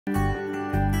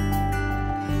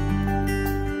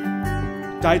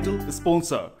Title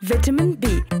sponsor. Vitamin B,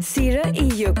 Sira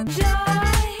EU.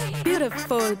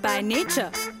 Beautiful by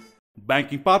nature.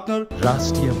 Banking partner.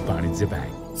 राष्ट्रिय वाणिज्य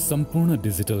bank. सम्पूर्ण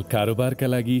digital कारोबारका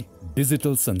लागि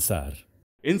digital संसार.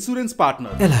 Insurance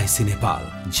partner. LIC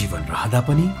नेपाल. जीवन रहँदा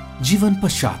पनि जीवन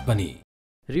पश्चात पनि.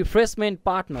 Refreshment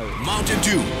partner. Mountain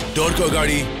Dew. डरको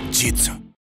अगाडि जित्छ.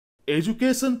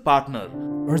 Education partner.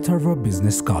 Arthurva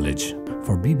Business College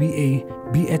for BBA,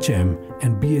 BHM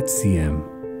and BHCM.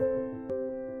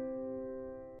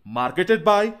 Marketed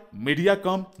by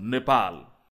Mediacom Nepal.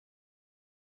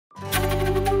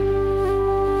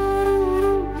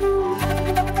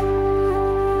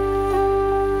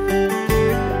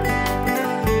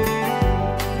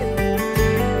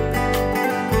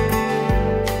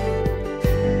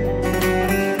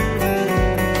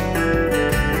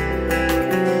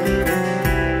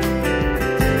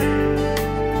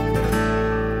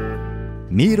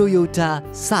 Mero Euta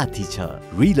Sathi Chha,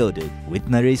 reloaded with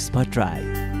Naresh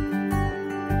Bhattarai.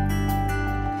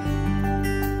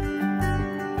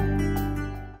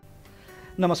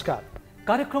 नमस्कार,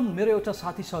 कार्यक्रम मेरो एउटा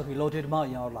साथी छ रिलोडेडमा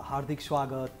यहाँहरूलाई हार्दिक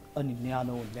स्वागत अनि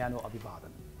न्यानो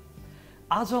अभिवादन।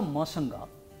 आज मसँग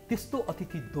त्यस्तो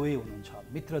अतिथि द्वय हुनुहुन्छ,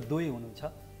 मित्र द्वय हुनुहुन्छ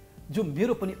जो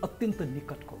मेरो पनि अत्यन्त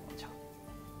निकटको हुनुहुन्छ,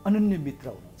 अनन्य मित्र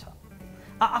हुनुहुन्छ।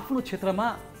 आफ्नो क्षेत्रमा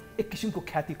एक किसिमको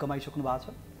ख्याति कमाइसक्नु भएको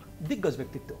छ, दिग्गज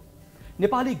व्यक्तित्व।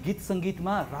 नेपाली गीत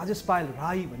सङ्गीतमा राजेश पायल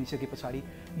राई भनिसके पछाडि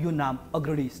यो नाम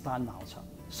अग्रणी स्थानमा आउँछ।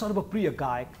 सर्वप्रिय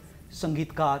गायक,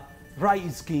 सङ्गीतकार, राई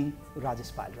इज किङ राजेश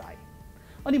पायल राई।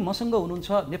 अनि मसँग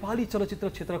हुनुहुन्छ नेपाली चलचित्र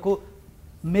क्षेत्रको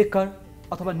मेकर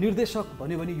अथवा निर्देशक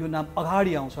भन्यो भने यो नाम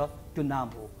अगाडि आउँछ, त्यो नाम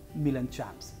हो मिलन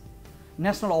च्याम्स।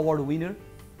 नेसनल अवार्ड विनर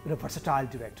र भर्सटाइल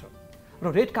डिरेक्टर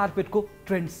र रेड कार्पेटको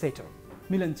ट्रेन्ड सेटर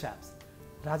मिलन च्याम्स।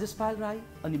 राजेश पायल राई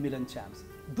अनि मिलन च्याम्स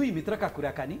दुई मित्रका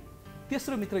कुराकानी।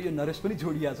 तेस्रो मित्र यो नरेश पनि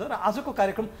जोडिया छ र आजको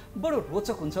कार्यक्रम बडो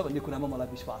रोचक हुन्छ भन्ने कुरामा मलाई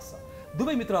विश्वास छ।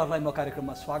 दुवै मित्रहरूलाई म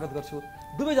कार्यक्रममा स्वागत गर्छु।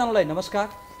 दुवैजनालाई नमस्कार,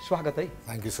 स्वागत है।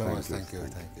 Thank you so much. Thank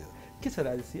you. के छ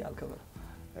राजेशजी हालखबर?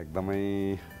 एकदमै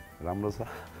राम्रो छ,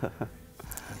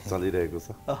 चलिरहेको छ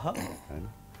हैन।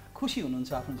 खुसी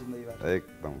हुनुहुन्छ आफ्नो जिन्दगीबाट?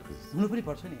 एकदम खुसी हुनु पनि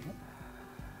पर्छ नि हैन।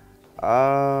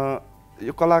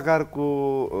 यो कलाकारको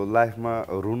लाइफमा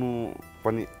रुनु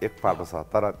पनि एक पाटो छ,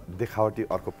 तर देखावटी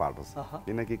अर्को पाटो छ।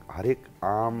 किनकि हरेक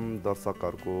आम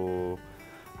दर्शकहरूको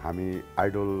हामी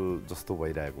आइडल जस्तो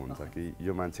भइरहेको हुन्छ कि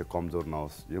यो मान्छे कमजोर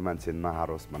नहोस्, यो मान्छे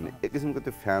नहारोस् भन्ने एक किसिमको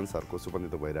त्यो फ्यान्सहरूको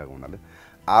सुपन्दित भइरहेको हुनाले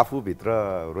आफूभित्र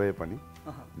रोए पनि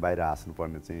बाहिर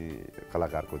हाँस्नुपर्ने चाहिँ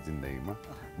कलाकारको जिन्दगीमा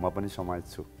म पनि समाज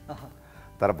छु।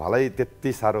 तर भलै त्यति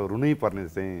साह्रो रुनै पर्ने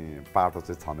चाहिँ पाटो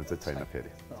चाहिँ छनु चाहिँ छैन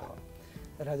फेरि।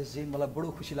 राजेशजी, मलाई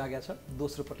बडो खुसी लागेको छ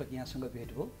दोस्रो पटक यहाँसँग भेट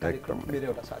भयो कार्यक्रम मेरो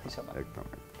एउटा साथी छ। एकदम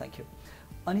थ्याङ्क यू।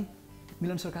 अनि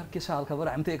मिलन सरकार, के छ हालखबर?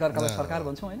 हामी त एकअर्कालाई सरकार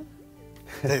भन्छौँ होइन?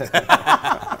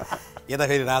 यता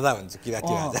फेरि राजा भन्छ कि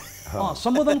राजा।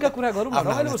 सम्बोधनका कुरा गरौँ न,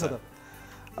 रमाइलो छ त।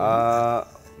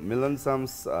 मिलन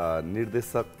चम्स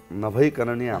निर्देशक नभइकन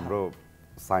नि हाम्रो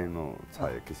साइनो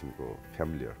छ एक किसिमको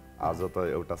फ्यामिलियर। आज त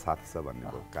एउटा साथी छ भन्ने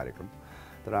कार्यक्रम,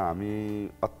 तर हामी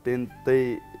अत्यन्तै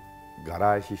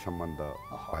घरायसी सम्बन्ध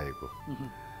भएको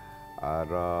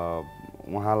र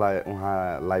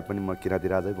उहाँलाई पनि म किराँती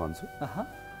राजै भन्छु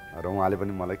र उहाँले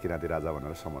पनि मलाई किराँती राजा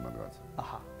भनेर सम्बोधन गर्छ।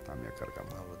 हामी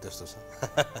एकअर्कामा त्यस्तो छ।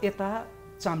 यता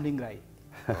चामलिङ राई,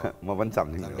 म पनि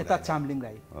चामलिङ राई, यता चामलिङ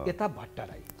राई, यता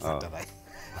भट्टराई।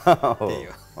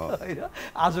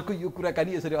 आजको यो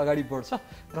कुराकानी यसरी अगाडि बढ्छ,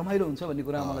 रमाइलो हुन्छ भन्ने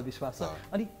कुरा मलाई विश्वास छ।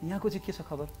 अनि यहाँको चाहिँ के छ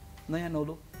खबर, नयाँ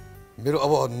नौलो? मेरो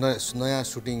अब नयाँ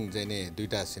सुटिङ चाहिँ नि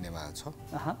दुईटा सिनेमा छ।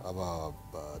 अब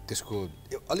त्यसको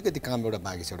अलिकति काम एउटा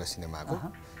बाँकी छ, एउटा सिनेमाको।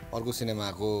 अर्को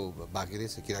सिनेमाको बाँकी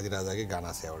रहेछ किराँती राजाकै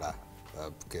गाना छ एउटा,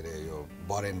 के अरे यो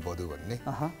बर एन्ड बधु भन्ने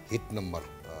हिट नम्बर,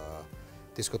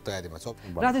 त्यसको तयारीमा छ।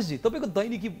 राजेशजी, तपाईँको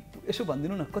दैनिकी यसो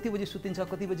भनिदिनु न, कति बजी सुतिन्छ,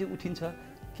 कति बजी उठिन्छ,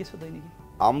 के छ दैनिकी?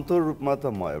 आमतौर रूपमा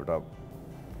त म एउटा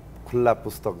खुल्ला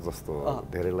पुस्तक जस्तो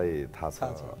धेरैलाई थाहा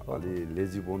छ, अलि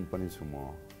लेजी बोन पनि छु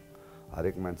म।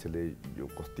 हरेक मान्छेले यो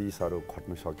कति साह्रो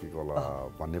खट्नु सकेको होला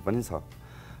भन्ने पनि छ,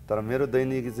 तर मेरो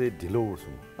दैनिकी चाहिँ ढिलो उठ्छु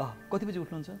म। कति बजी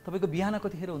उठ्नुहुन्छ? तपाईँको बिहान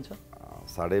कतिखेर हुन्छ?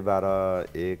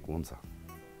 12:30-1 हुन्छ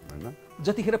हैन,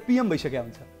 जतिखेर पिएम भइसक्यो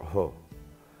हुन्छ। हो,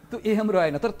 त्यो एएम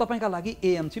रहेन, तर तपाईँका लागि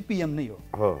एएम चाहिँ पिएम नै हो।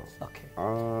 ओके।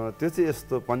 त्यो चाहिँ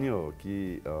यस्तो पनि हो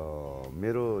कि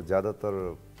मेरो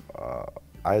ज्यादातर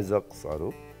आयोजकहरू,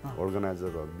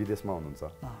 अर्गनाइजरहरू विदेशमा हुनुहुन्छ।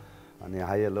 अनि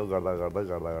हाई हेलो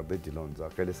गर्दै ढिलो हुन्छ,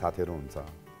 कहिले साथीहरू हुन्छ।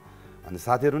 अनि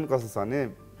साथीहरू पनि कस्तो छ भने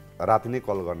राति नै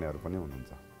कल गर्नेहरू पनि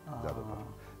हुनुहुन्छ ज्यादातर।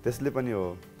 त्यसले पनि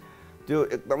हो, त्यो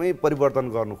एकदमै परिवर्तन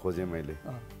गर्नु खोजेँ मैले।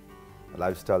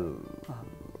 लाइफस्टाइल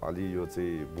अलि यो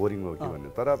चाहिँ बोरिङ हो कि भन्ने,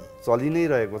 तर चलि नै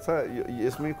रहेको छ।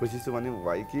 यसमै खुसी छु भने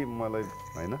भाइ कि मलाई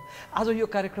होइन। आज यो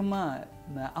कार्यक्रममा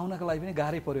आउनको लागि पनि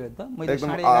गाह्रै पर्यो त। मैले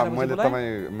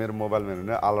तपाईँ मेरो मोबाइलमा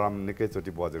हेर्नु अलार्म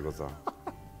निकैचोटि बजेको छ।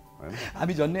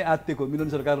 हामी झन्नै आत्तेको मिलन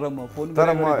सरकार र म फोन। तर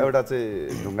म एउटा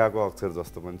चाहिँ ढुङ्गाको अक्षर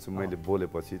जस्तो पनि छु, मैले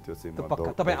बोलेपछि त्यो चाहिँ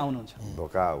तपाईँ आउनुहुन्छ,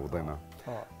 धोका हुँदैन।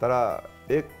 तर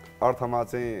एक अर्थमा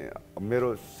चाहिँ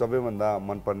मेरो सबैभन्दा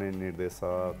मनपर्ने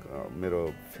निर्देशक, मेरो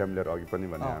फ्यामिलियर अघि पनि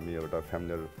भने हामी एउटा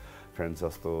फ्यामिलियर फ्रेन्ड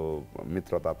जस्तो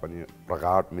मित्रता पनि,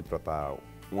 प्रगाढ मित्रता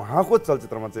उहाँको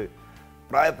चलचित्रमा चाहिँ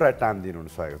प्राय टाइम दिनु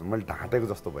सकेको छ। मैले ढाँटेको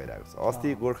जस्तो भइरहेको छ। अस्ति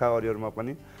गोर्खा वरियरमा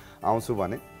पनि आउँछु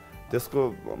भने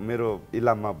त्यसको मेरो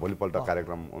इलाममा भोलिपल्ट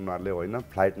कार्यक्रम उनीहरूले होइन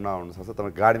फ्लाइटमा आउनु सक्छ,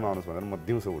 तपाईँ गाडीमा आउनुहोस् भनेर म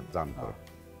दिउँसो जानु पर्यो।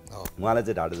 उहाँलाई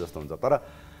चाहिँ ढाँटे जस्तो हुन्छ, तर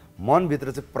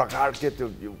मनभित्र चाहिँ प्रकाड के त्यो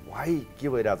भाइ के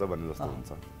भइरहेछ भन्ने जस्तो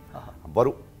हुन्छ।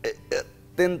 बरु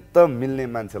अत्यन्त मिल्ने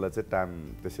मान्छेलाई चाहिँ टाइम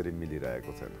त्यसरी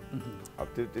मिलिरहेको छैन। अब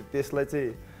त्यसलाई चाहिँ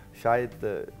सायद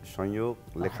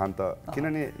संयोग लेखान्त,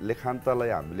 किनभने लेखान्तलाई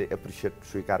हामीले एप्रिसिएट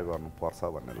स्वीकार गर्नुपर्छ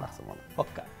भन्ने लाग्छ मलाई।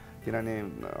 पक्का, किनभने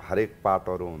हरेक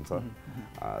पार्टहरू हुन्छ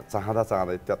चाहँदा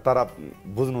चाहँदै तर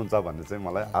बुझ्नुहुन्छ भन्ने चाहिँ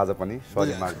मलाई आज पनि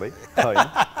सरी माग्दै होइन।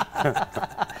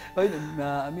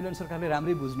 मिलन सरकारले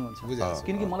राम्रै बुझ्नुहुन्छ,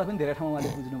 किनकि मलाई पनि धेरै ठाउँमा उहाँले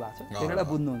बुझ्नु भएको छ, धेरैवटा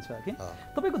बुझ्नुहुन्छ कि।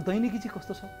 तपाईँको दैनिकी चाहिँ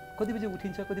कस्तो छ? कति बजे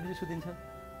उठिन्छ, कति बजे सुतिन्छ?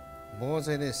 म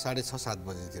चाहिँ नि 6:30-7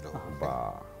 बजेतिर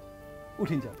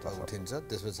उठिन्छ।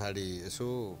 त्यस पछाडि यसो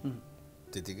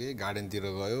त्यतिकै गार्डनतिर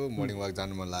गयो, मर्निङ वाक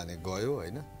जानु मन लाग्ने गयो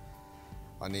होइन।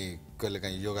 अनि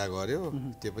कहिलेकाहीँ योगा गऱ्यो,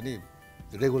 त्यो पनि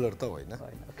रेगुलर त होइन।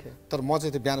 तर म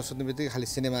चाहिँ त्यो बिहान सुत्ने बित्तिकै खालि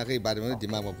सिनेमाकै बारेमा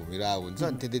दिमागमा घुमिरहेको हुन्छ,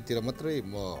 अनि त्यतितिर मात्रै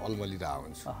म अल्मलिरहेको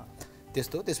हुन्छु।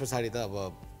 त्यस्तो त्यस पछाडि त अब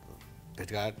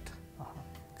भेटघाट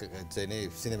चाहिँ नै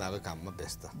सिनेमाको काममा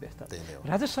व्यस्त। त्यही नै हो।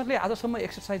 राजेश सरले आजसम्म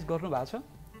एक्सर्साइज गर्नु भएको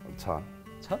छ?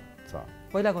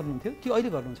 पहिला गर्नुहुन्थ्यो कि अहिले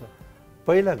गर्नुहुन्छ?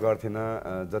 पहिला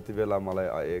गर्थिनँ। जति बेला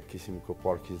मलाई एक किसिमको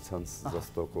पर्किन्सन्स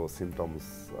जस्तोको सिम्टम्स,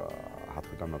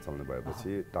 हातखुट्टा नचल्ने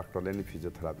भएपछि डाक्टरले नि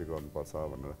फिजियोथेरापी गर्नुपर्छ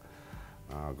भनेर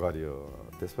गरियो।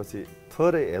 त्यसपछि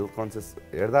थोरै हेल्थ कन्सियस,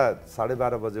 हेर्दा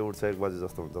 12:30 बजे उठ्छ, 1 बजे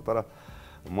जस्तो हुन्छ, तर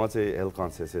म चाहिँ हेल्थ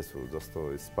कन्सियसै छु। जस्तो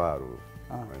स्पाहरू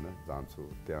होइन जान्छु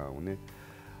त्यहाँ हुने।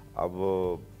 अब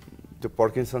त्यो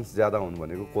पर्किन्सन्स ज्यादा हुनु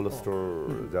भनेको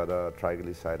कोलेस्ट्रोल ज्यादा,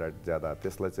 ट्राइग्लिसराइड ज्यादा,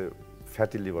 त्यसलाई चाहिँ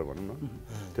फ्याटी लिभर भनौँ न,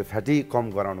 त्यो फ्याटी कम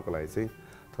गराउनुको लागि चाहिँ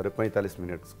थोरै 45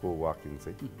 मिनट्सको वाकिङ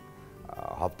चाहिँ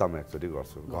हप्तामा एकचोटि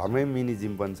गर्छु। घरमै मिनी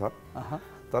जिम पनि छ,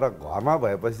 तर घरमा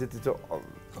भएपछि त्यो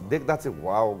देख्दा चाहिँ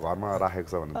वाउ घरमा राखेको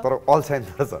छ भने, तर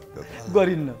अल्छाइँदो रहेछ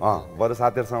गरिन्न। बरु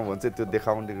साथीहरूसँग भन्छ त्यो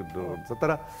देखाउने हुन्छ,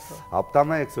 तर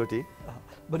हप्तामा एकचोटि।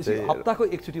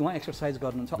 हप्ताको एकचोटि उहाँ एक्सर्साइज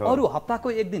गर्नुहुन्छ, अरू हप्ताको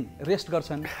एक दिन रेस्ट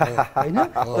गर्छन् होइन।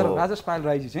 तर राजेश पायल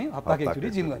राईजी चाहिँ हप्ताको एकचोटि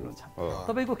जिम गर्नुहुन्छ।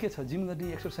 तपाईँको के छ, जिम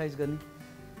गर्ने, एक्सर्साइज गर्ने?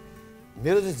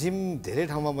 मेरो चाहिँ जिम धेरै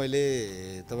ठाउँमा मैले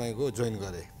तपाईँको जोइन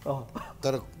गरेँ,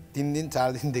 तर 3 दिन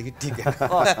 4 दिनदेखि ठिक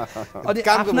अनि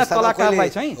आफ्ना कलाकारलाई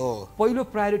चाहिँ पहिलो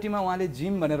प्रायोरिटीमा उहाँले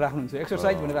जिम भनेर राख्नुहुन्छ,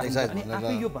 एक्सर्साइज भनेर राख्नुहुन्छ, अनि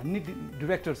आफै यो भन्ने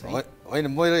डिरेक्टर चाहिँ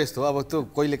होइन। मेरो यस्तो अब त्यो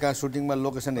कहिले कहाँ सुटिङमा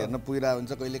लोकेसन हेर्न पुगिरहेको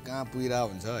हुन्छ, कहिले कहाँ पुगिरहेको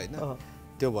हुन्छ होइन,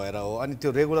 त्यो भएर हो। अनि त्यो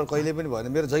रेगुलर कहिले पनि भएन,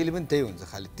 मेरो जहिले पनि त्यही हुन्छ।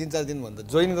 खालि 3-4 दिन भन्दा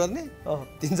जोइन गर्ने,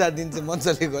 3-4 दिन चाहिँ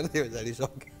मजाले गर्ने, त्यो पछाडि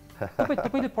सक्यो।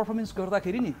 तपाईँले पर्फर्मेन्स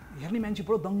गर्दाखेरि नि हेर्ने मान्छे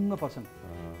पुरा दङ्ग पर्छन्,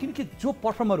 किनकि जो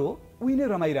पर्फर्मर हो उही नै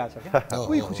रमाइरहेछ क्या,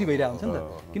 उही खुसी भइरहेको हुन्छ नि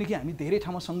त। किनकि हामी धेरै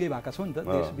ठाउँमा सँगै भएका छौँ नि त,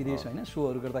 देश विदेश होइन,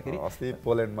 सोहरू गर्दाखेरि। अस्ति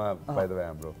पोल्यान्डमा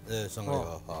हाम्रो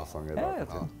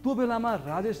त्यो बेलामा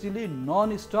राजेशजीले नन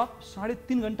स्टप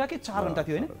 3.5 घन्टा कि 4 घन्टा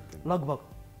थियो होइन लगभग,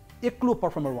 एक्लो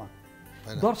पर्फर्मर उहाँ।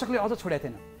 दर्शकले अझ छोडेको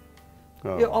थिएन,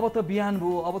 ए अब त बिहान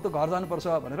भयो, अब त घर जानुपर्छ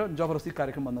भनेर जबरजस्ती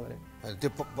कार्यक्रम बन्द गरे। त्यो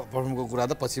पर्फर्मको कुरा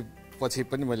त पछि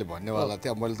पनि मैले भन्नेवाला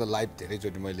थिएँ। मैले त लाइभ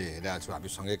धेरैचोटि मैले हेरेको छु, हामी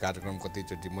सँगै कार्यक्रम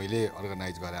कतिचोटि मैले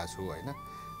अर्गनाइज गरेको छु होइन।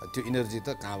 त्यो इनर्जी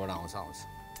त कहाँबाट आउँछ।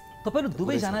 तपाईँहरू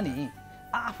दुवैजना नि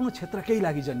आफ्नो क्षेत्रकै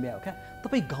लागि जन्मिया हो क्या,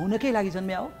 तपाईँ गाउनकै लागि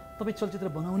जन्मिया हो, तपाईँ चलचित्र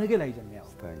बनाउनकै लागि जन्मिया हो,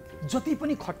 जति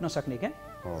पनि खट्न सक्ने क्या।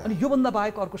 अनि योभन्दा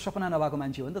बाहेक अर्को सपना नभएको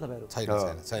मान्छे हो नि त तपाईँहरू।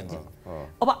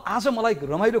 अब आज मलाई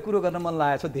रमाइलो कुरो गर्न मन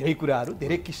लागेको छ, धेरै कुराहरू,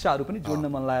 धेरै किस्साहरू पनि जोड्न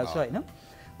मन लागेको छ होइन।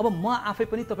 अब म आफै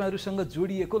पनि तपाईँहरूसँग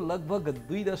जोडिएको लगभग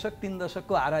 2 दशक 3 दशकको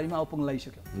हाराहारीमा अपुङ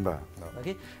लगाइसक्यो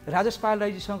कि। राजेश पायल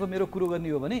राईजीसँग मेरो कुरो गर्ने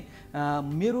हो भने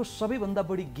मेरो सबैभन्दा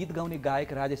बढी गीत गाउने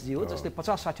गायक राजेशजी हो, जसले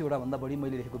 50-60 वटा भन्दा बढी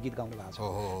मैले लेखेको गीत गाउनु भएको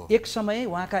छ। एक समय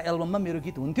उहाँका एल्बममा मेरो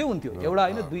गीत हुन्थ्यो, एउटा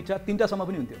होइन 2टा 3टासम्म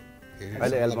पनि हुन्थ्यो।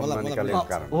 अहिले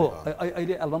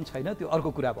एल्बम छैन, त्यो अर्को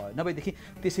कुरा भयो, नभएदेखि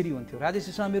त्यसरी हुन्थ्यो।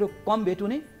 राजेशजीसँग मेरो कम भेट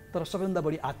हुने, तर सबैभन्दा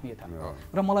बढी आत्मीयता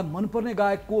र मलाई मनपर्ने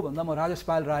गायक को भन्दा म राजेश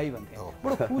पायल राई भन्थेँ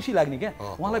बडो खुसी लाग्ने क्या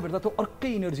उहाँलाई भेट्दा त्यो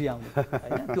अर्कै इनर्जी आउने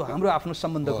होइन त्यो हाम्रो आफ्नो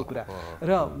सम्बन्धको कुरा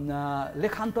र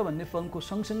लेखान्त भन्ने फिल्मको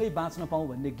सँगसँगै बाँच्न पाऊँ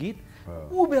भन्ने गीत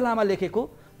ऊ बेलामा लेखेको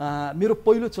मेरो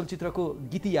पहिलो चलचित्रको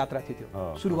गीती यात्रा थियो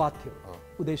त्यो सुरुवात थियो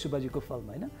उदय सुब्बाजीको फिल्म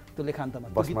होइन त्यो लेखान्तमा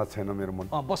बसमा छैन मेरो मन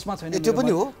बसमा छैन त्यो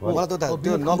पनि हो मलाई त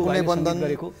त्यो नकुने बन्धन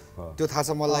त्यो थाहा छ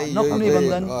मलाई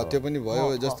त्यो पनि भयो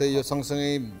जस्तै यो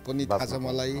सँगसँगै पनि थाहा छ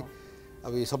मलाई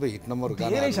अब यो सबै हिट नम्बर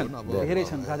धेरै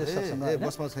छन् राजेश सरसँग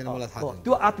बसमा छैन मलाई थाहा छ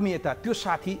त्यो आत्मीयता त्यो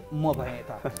साथी म भएँ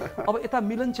यता अब यता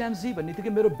मिलन च्याम्सजी भन्ने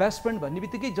बित्तिकै मेरो बेस्ट फ्रेन्ड भन्ने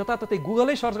बित्तिकै जताततै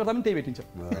गुगलै सर्च गर्दा पनि त्यही भेटिन्छ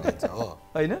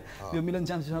होइन यो मिलन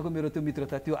च्याम्ससँगको मेरो त्यो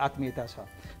मित्रता त्यो आत्मीयता छ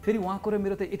फेरि उहाँको र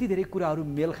मेरो त यति धेरै कुराहरू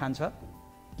मेल खान्छ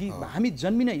कि हामी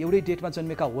जन्मिन एउटै डेटमा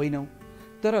जन्मेका होइनौँ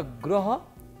तर ग्रह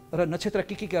र नक्षत्र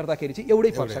के गर्दाखेरि चाहिँ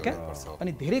एउटै पर्छ क्या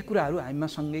अनि धेरै कुराहरू हामीमा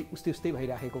सँगै उस्तै उस्तै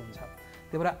भइराखेको हुन्छ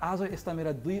त्यही भएर आज यस्ता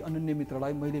मेरा दुई अनन्य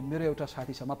मित्रलाई मैले मेरो एउटा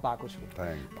साथीसम्म पाएको छु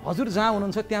हजुर जहाँ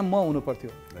हुनुहुन्छ त्यहाँ म हुनु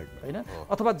पर्थ्यो होइन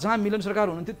अथवा जहाँ मिलन सरकार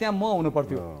हुनुहुन्थ्यो त्यहाँ म हुनु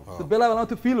पर्थ्यो त्यो बेला बेलामा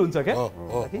त्यो फिल हुन्छ क्या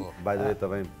बाहिर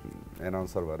तपाईँ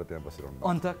एनाउन्सर भएर त्यहाँ बसिरहनु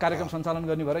अन्त कार्यक्रम सञ्चालन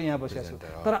गर्ने भएर यहाँ बसेको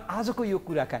छु तर आजको यो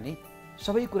कुराकानी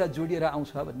सबै कुरा जोडिएर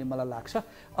आउँछ भन्ने मलाई लाग्छ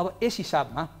अब यस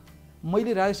हिसाबमा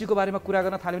मैले राजेशजीको बारेमा कुरा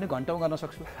गर्न थाल्यो भने घन्टौँ गर्न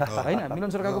सक्छु होइन मिलन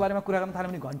सरकारको बारेमा कुरा गर्न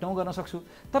थाल्यो भने घन्टौँ गर्न सक्छु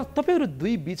तर तपाईँहरू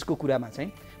दुई बिचको कुरामा चाहिँ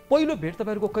पहिलो भेट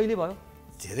तपाईँहरूको कहिले भयो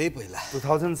धेरै पहिला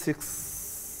 2006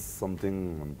 समथिङ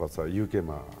हुनुपर्छ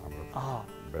युकेमा हाम्रो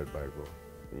भेट भएको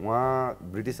उहाँ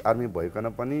ब्रिटिस आर्मी भइकन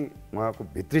पनि उहाँको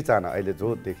भित्री चाहना अहिले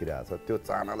जो देखिरहेको छ त्यो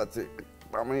चाहनालाई चाहिँ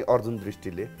एकदमै अर्जुन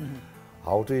दृष्टिले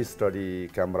how to study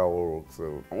camera works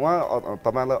उहाँ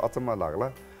तपाईँलाई अचम्म लाग्ला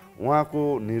उहाँको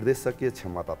निर्देशकीय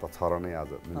क्षमता त छ र नै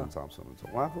आज मिलन चाम्स हुनुहुन्छ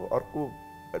उहाँको अर्को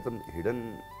एकदम हिडन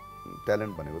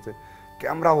ट्यालेन्ट भनेको चाहिँ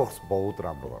क्यामेरा वर्क्स बहुत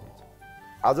राम्रो गर्नुहुन्छ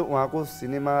आज उहाँको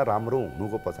सिनेमा राम्रो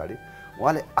हुनुको पछाडि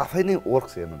उहाँले आफै नै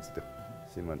वर्क्स हेर्नुहुन्छ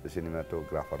त्यो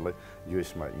सिनेमाटोग्राफरलाई यो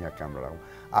यसमा यहाँ क्यामेरा राखौँ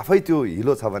आफै त्यो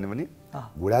हिलो छ भने पनि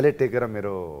घुँडाले टेकेर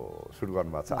मेरो सुट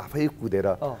गर्नुभएको छ आफै कुदेर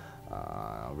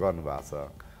गर्नुभएको छ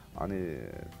अनि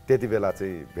त्यति बेला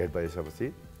चाहिँ भेट भइसकेपछि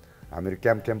हामीहरू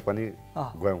क्याम्प पनि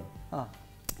गयौँ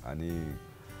अनि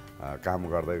काम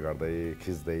गर्दै गर्दै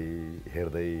खिच्दै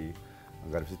हेर्दै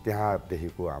गरेपछि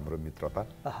त्यहाँदेखिको हाम्रो मित्रता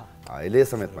अहिले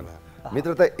समेत पनि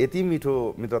मित्रता यति मिठो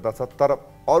मित्रता छ तर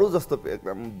अरू जस्तो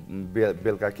एकदम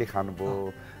बेलुका के खानुभयो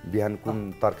बिहान कुन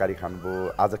तरकारी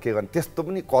खानुभयो आज के गर्ने त्यस्तो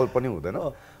पनि कल पनि हुँदैन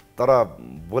तर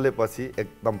बोलेपछि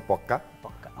एकदम पक्का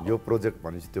यो प्रोजेक्ट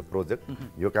भनेपछि त्यो प्रोजेक्ट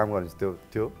यो काम गरेपछि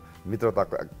त्यो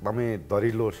मित्रताको एकदमै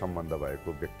दरिलो सम्बन्ध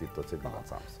भएको व्यक्तित्व चाहिँ मिलन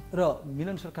चाम्स र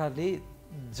मिलन सरकारले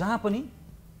जहाँ पनि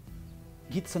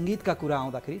गीत सङ्गीतका कुरा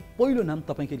आउँदाखेरि पहिलो नाम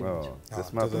तपाईँकै लिनुहुन्छ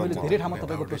त्यसमा मैले धेरै ठाउँमा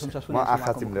तपाईँको प्रशंसा सुनेको छु म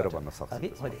आँखा चिम्लेर भन्न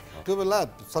सक्छु त्यो बेला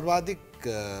सर्वाधिक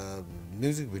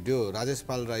म्युजिक भिडियो राजेश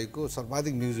पाल राईको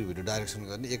सर्वाधिक म्युजिक भिडियो डाइरेक्सन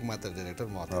गर्ने एकमात्र डाइरेक्टर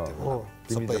म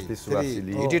थिएँ सबै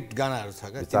एडिट गानाहरू छ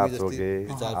क्या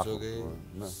विचार जोगे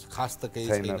खास त केही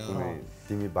छैन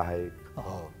तिमी बाहेक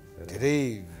धेरै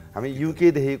हामी युके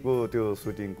देखिको त्यो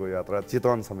सुटिङको यात्रा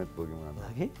चितवन समेत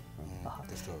पुग्यौँ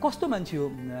कस्तो मान्छे हो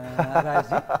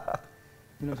राजेशजी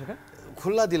मिलन सरकार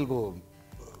खुल्ला दिलको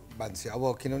मान्छे अब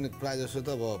किनभने प्रायः जसो त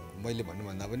अब मैले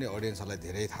भन्नुभन्दा पनि अडियन्सहरूलाई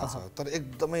धेरै थाहा छ तर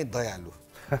एकदमै दयालु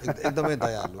एकदमै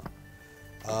दयालु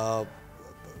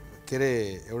के अरे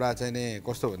एउटा चाहिँ नि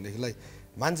कस्तो भनेदेखिलाई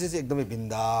मान्छे चाहिँ एकदमै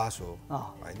बिन्दास हो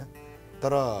होइन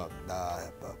तर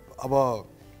अब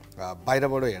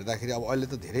बाहिरबाट हेर्दाखेरि अब अहिले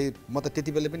त धेरै म त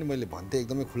त्यति बेला पनि मैले भन्थेँ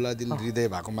एकदमै खुल्ला दिल हृदय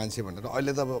भएको मान्छे भनेर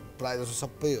अहिले त अब प्रायः जसो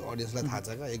सबै अडियन्सलाई थाहा छ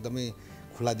क्या एकदमै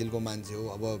खुल्ला दिलको मान्छे हो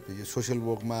अब यो सोसियल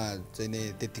वर्कमा चाहिँ नि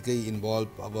त्यत्तिकै इन्भल्भ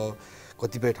अब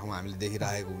कतिपय ठाउँमा हामीले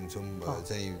देखिरहेको हुन्छौँ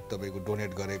चाहिँ तपाईँको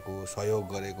डोनेट गरेको सहयोग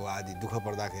गरेको आदि दुःख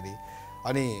पर्दाखेरि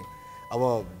अनि अब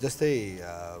जस्तै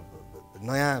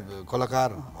नयाँ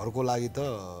कलाकारहरूको लागि त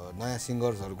नयाँ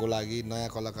सिङ्गर्सहरूको लागि नयाँ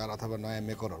कलाकार अथवा नयाँ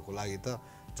मेकरहरूको लागि त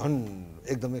झन्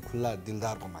एकदमै खुल्ला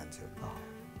दिलदारको मान्छे हो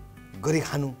गरी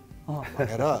खानु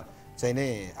भनेर चाहिँ नै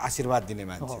आशीर्वाद दिने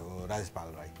मान्छे हो राजेश पाल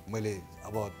राई मैले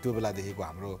अब त्यो बेलादेखिको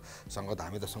हाम्रो सङ्गत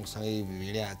हामी त सँगसँगै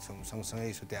हिँडेका छौँ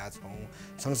सँगसँगै सुतेका छौँ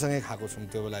सँगसँगै खाएको छौँ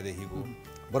त्यो बेलादेखिको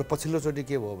बरु पछिल्लोचोटि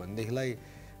के भयो भनेदेखिलाई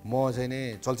म चाहिँ नै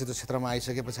चलचित्र क्षेत्रमा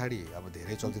आइसके पछाडि अब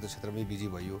धेरै चलचित्र क्षेत्रमै बिजी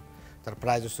भयो तर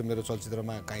प्रायः जस्तो मेरो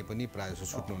चलचित्रमा कहीँ पनि प्रायः जस्तो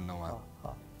छुट्नुहुन्न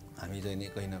उहाँ हामी चाहिँ नि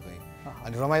कहीँ न कहीँ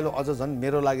अनि रमाइलो अझ झन्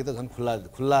मेरो लागि त झन्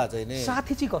खुल्ला चाहिँ नि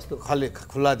साथी चाहिँ कस्तो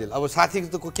खुल्ला दिल अब साथी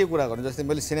त के कुरा गर्नु जस्तै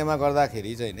मैले सिनेमा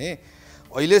गर्दाखेरि चाहिँ नि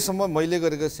अहिलेसम्म मैले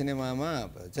गरेको सिनेमामा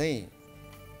चाहिँ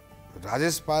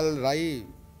राजेश पाल राई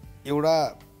एउटा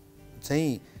चाहिँ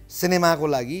सिनेमाको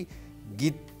लागि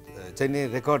गीत चाहिँ नि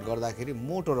रेकर्ड गर्दाखेरि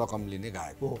मोटो रकम लिने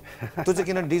गायक हो त्यो चाहिँ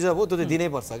किन डिजर्भ हो त्यो चाहिँ दिनै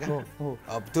पर्छ क्या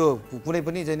अब त्यो कुनै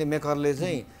पनि चाहिँ नि मेकरले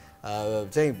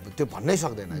चाहिँ त्यो भन्नै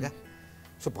सक्दैन क्या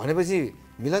सो भनेपछि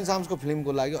मिलन चाम्सको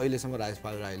फिल्मको लागि अहिलेसम्म राजेश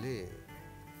पाल राईले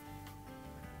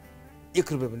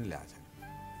 1 रुपैयाँ पनि ल्याएको छैन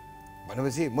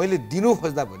भनेपछि मैले दिनु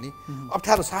खोज्दा पनि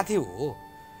अप्ठ्यारो साथी हो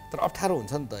तर अप्ठ्यारो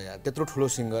हुन्छ नि त यार त्यत्रो ठुलो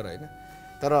सिङ्गर होइन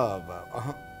तर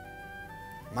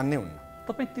मान्नै हुन्न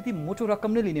तपाईँ त्यति मोटो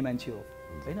रकम नै लिने मान्छे हो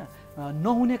होइन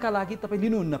नहुनेका लागि तपाईँ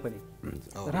लिनुहुन्न पनि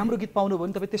राम्रो गीत पाउनु भयो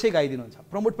भने तपाईँ त्यसै गाइदिनुहुन्छ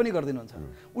प्रमोट पनि गरिदिनुहुन्छ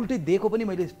उल्टै दिएको पनि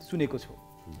मैले सुनेको छु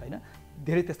होइन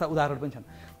धेरै त्यस्ता उदाहरण पनि छन्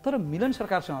तर मिलन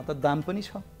सरकारसँग त दाम पनि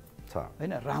छ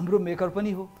होइन राम्रो मेकर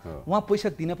पनि हो उहाँ पैसा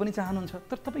दिन पनि चाहनुहुन्छ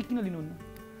तर तपाईँ किन लिनुहुन्न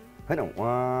होइन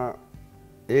उहाँ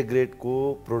ए ग्रेडको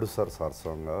प्रोड्युसर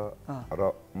सरसँग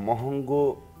र महँगो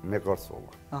मेकर्स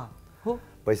हो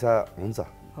पैसा हुन्छ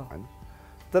होइन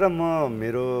तर म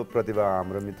मेरो प्रतिभा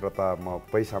हाम्रो मित्रता म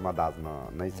पैसामा दाज्न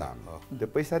नै चाहन्न त्यो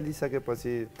पैसा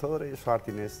लिइसकेपछि थोरै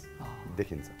स्वार्थीनेस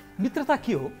देखिन्छ मित्रता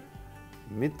के हो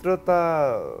मित्रता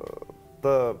त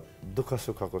दुःख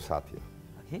सुखको साथी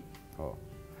हो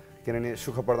किनभने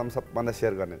सुख पर्दा पनि सबभन्दा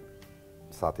सेयर गर्ने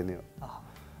साथी नै हो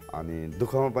अनि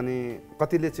दुःखमा पनि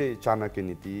कतिले चाहिँ चाणक्य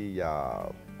नीति या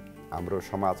हाम्रो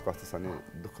समाज कस्तो छ भने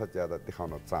दुःख ज्यादा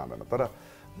देखाउन चाहँदैन तर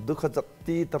दुःख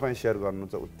जति तपाईँ सेयर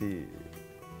गर्नुहुन्छ उति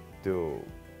त्यो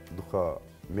दुःख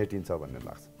मेटिन्छ भन्ने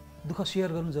लाग्छ दुःख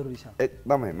सेयर गर्नु जरुरी छ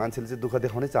एकदमै मान्छेले चाहिँ दुःख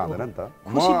देखाउनै चाहँदैन नि त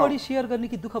खुसी बढी सेयर गर्ने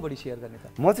कि दुःख बढी सेयर गर्ने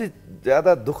त म चाहिँ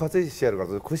ज्यादा दुःख चाहिँ सेयर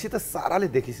गर्छु खुसी त साराले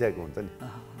देखिसकेको हुन्छ नि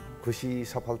खुसी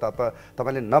सफलता त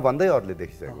तपाईँले नभन्दै अरूले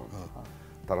देखिसकेको हुन्छ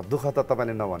तर दुःख त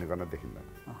तपाईँले नभनिकन देखिँदैन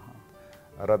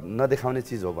र नदेखाउने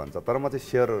चिज हो भन्छ तर म चाहिँ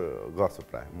सेयर गर्छु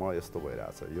प्रायः म यस्तो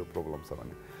भइरहेछ यो प्रब्लम छ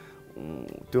भने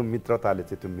त्यो मित्रताले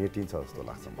चाहिँ त्यो मेटिन्छ जस्तो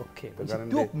लाग्छ ओके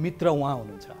त्यो मित्र उहाँ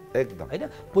हुनुहुन्छ एकदम हैन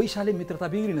पैसाले मित्रता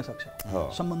बिग्रिन सक्छ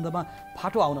सम्बन्धमा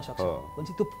फाटो आउन सक्छ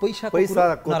भनेपछि त्यो पैसाको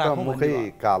त मुखै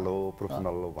कालो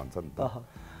प्रोफेसनल भन्छ नि त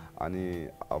अनि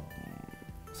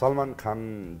सलमान खान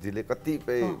जीले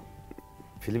कतिपय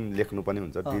फिल्म लेख्नु पनि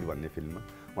हुन्छ वीर भन्ने फिल्ममा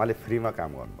उहाँले फ्रीमा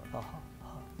काम गर्नुभयो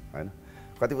हैन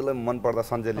कति बेला मन पर्दा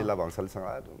सञ्जय लीला भंसालीसँग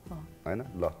हैन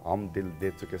ल हम दिल दे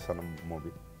चुके सनम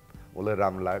मुभी उसले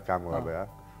राम्रो लाग्यो काम गर्दा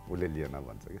उसले लिएन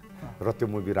भन्छ कि र त्यो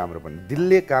मुभी राम्रो पनि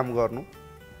दिलले काम गर्नु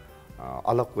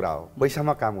अलग कुरा हो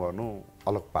पैसामा काम गर्नु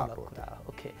अलग पाठ हो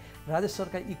ओके राजेश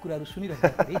सरका यी कुराहरू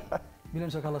सुनिरहेको मिलन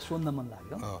सरकारलाई सोध्न मन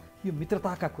लाग्यो यो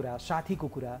मित्रताका कुरा साथीको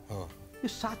कुरा यो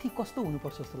साथी कस्तो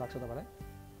हुनुपर्छ जस्तो लाग्छ तपाईँलाई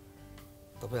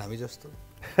तपाईँ हामी जस्तो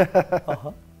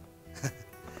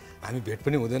हामी भेट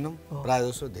पनि हुँदैनौँ प्रायः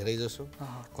जसो धेरै जसो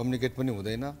कम्युनिकेट पनि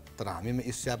हुँदैन तर हामीमा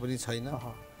ईर्ष्या पनि छैन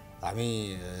हामी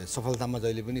सफलतामा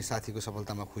जहिले पनि साथीको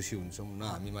सफलतामा खुसी हुन्छौँ न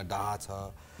हामीमा डाहा छ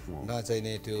न चाहिँ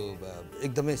नि त्यो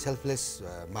एकदमै सेल्फलेस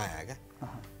माया क्या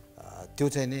त्यो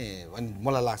चाहिँ नि अनि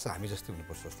मलाई लाग्छ हामी जस्तै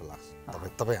हुनुपर्छ जस्तो लाग्छ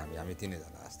तपाईँ हामी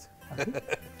तिनैजना जस्तो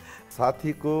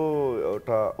साथीको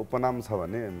एउटा उपनाम छ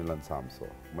भने मिलन चाम्स हो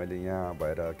मैले यहाँ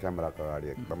भएर क्यामेराको अगाडि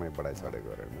एकदमै बढाइ चढेको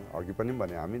गरेन अघि पनि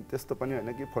भने हामी त्यस्तो पनि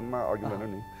होइन कि फोनमा अघि भन्यो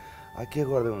नि के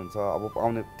गर्दै हुनुहुन्छ अब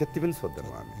आउने त्यति पनि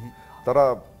सोध्दैनौँ हामी तर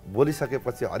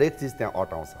बोलिसकेपछि हरेक चिज त्यहाँ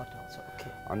अटाउँछ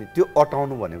अनि त्यो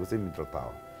अटाउनु भनेको चाहिँ मित्रता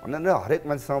हो अनि हरेक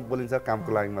मान्छेसँग बोलिन्छ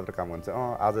कामको लागि मात्र काम गर्छ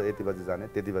आज यति बजी जाने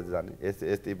त्यति बजी जाने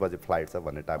यति बजी फ्लाइट छ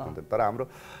भन्ने टाइप हुन्छ तर हाम्रो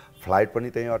फ्लाइट पनि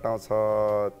त्यहीँ अटाउँछ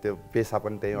त्यो पेसा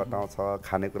पनि त्यहीँ अटाउँछ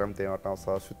खानेकुरा पनि त्यहीँ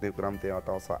अटाउँछ सुत्ने कुरा पनि त्यहीँ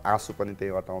अटाउँछ आँसु पनि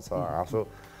त्यहीँ अटाउँछ आँसु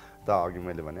त अघि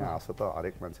मैले भने आँसु त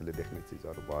हरेक मान्छेले देख्ने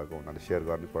चिजहरू भएको हुनाले सेयर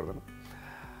गर्नु पर्दैन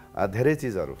धेरै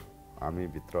चिजहरू हामी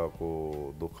भित्रको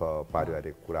दुःख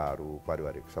पारिवारिक कुराहरू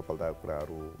पारिवारिक सफलताको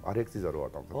कुराहरू हरेक चिजहरू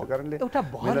अटाउँछ त्यो कारणले एउटा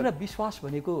भर र विश्वास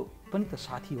भनेको पनि त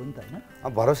साथी हो नि त हैन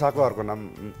भरोसाको अर्को नाम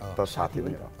त साथी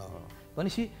पनि हो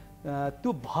भनेपछि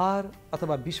त्यो भर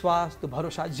अथवा विश्वास त्यो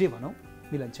भरोसा जे भनौँ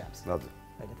मिलन च्याम्स हजुर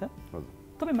हैन त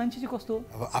तपाईँ मान्छे चाहिँ कस्तो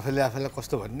अब आफैलाई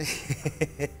कस्तो भन्ने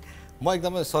म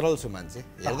एकदमै सरल छु मान्छे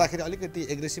हेर्दाखेरि अलिकति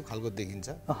एग्रेसिभ खालको देखिन्छ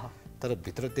तर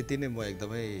भित्र त्यति नै म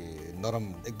एकदमै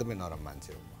नरम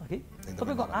मान्छे हो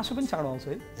तपाईँको आँसु पनि चाँडो आउँछ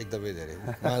है एकदमै धेरै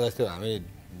उहाँ जस्तो हामी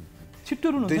छिट्टो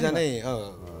रुनु दुईजनै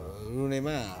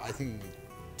रुनेमा आई थिङ्क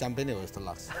च्याम्पियन नै हो जस्तो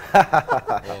लाग्छ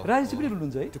राजेश पनि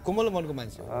रुनुहुन्छ है त्यो कोमल मनको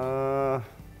मान्छे हो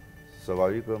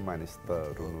स्वाभाविक मानिस त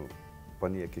रुनु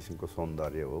पनि एक किसिमको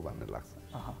सौन्दर्य हो भन्ने लाग्छ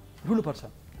रुनुपर्छ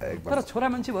तर छोरा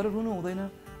मान्छे भएर रुनु हुँदैन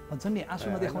भन्छन् नि आँसु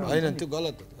नदेखाउनु होइन त्यो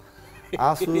गलत हो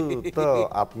आँसु त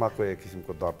आत्माको एक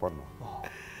किसिमको दर्पण हो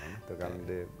हैन त्यो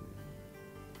कारणले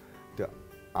त्यो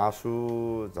आँसु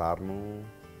झार्नु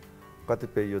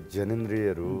कतिपय यो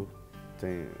जनेन्द्रियहरू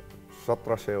चाहिँ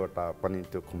 1700वटा पनि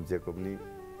त्यो खुम्चेको पनि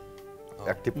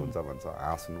एक्टिभ हुन्छ भन्छ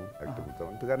हाँस्नु एक्टिभ हुन्छ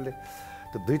भने त्यो कारणले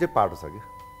त्यो दुईटै पार्ट छ कि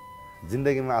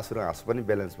जिन्दगीमा आँसु र हाँसो पनि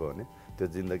ब्यालेन्स भयो भने त्यो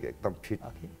जिन्दगी एकदम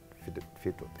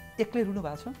फिट हो। एक्लै रुनु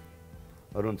भएको छ?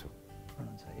 रुन्छु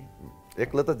रुनुहुन्छ है?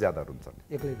 एक्लै त ज्यादा रुन्छ नि।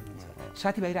 एक्लै रुनुहुन्छ।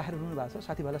 साथीभाइ राखेर रुनु भएको छ?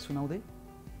 साथीभाइलाई सुनाउँदै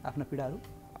आफ्ना पीडाहरू?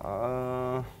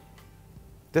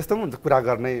 त्यस्तो पनि हुन्छ, कुरा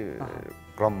गर्ने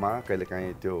क्रममा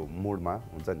कहिलेकाहीँ त्यो मुडमा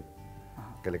हुन्छ नि,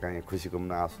 कहिलेकाहीँ खुसीको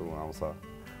पनि आँसु आउँछ।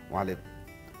 उहाँले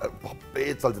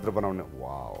भव्य चलचित्र बनाउने,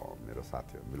 वाह मेरो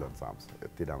साथी हो मिलन चाम्स,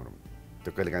 यति राम्रो,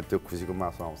 त्यो कहिलेकाहीँ त्यो खुसीको पनि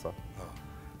आँसु आउँछ।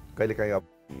 कहिलेकाहीँ अब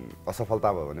असफलता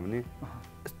भयो भने पनि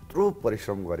यत्रो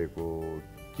परिश्रम गरेको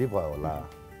के भयो होला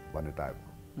भन्ने टाइपको।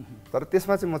 तर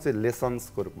त्यसमा चाहिँ म चाहिँ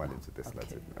लेसन्सको रूपमा लिन्छु त्यसलाई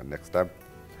चाहिँ। नेक्स्ट टाइम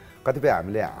कतिपय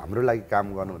हामीले हाम्रो लागि काम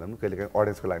गर्नु भन्दा पनि कहिलेकाहीँ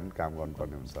अडियन्सको लागि पनि काम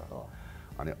गर्नुपर्ने हुन्छ।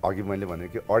 अनि अघि मैले भने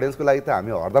कि अडियन्सको लागि त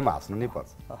हामी हरदम हाँस्नु नै पर्छ।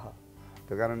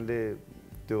 त्यो कारणले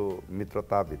त्यो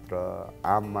मित्रताभित्र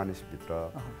आम मानिसभित्र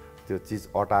त्यो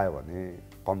चिज अटायो भने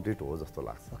कम्प्लिट हो जस्तो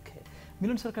लाग्छ। ओके,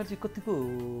 मिलन सरकारजी कतिको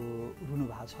रुनु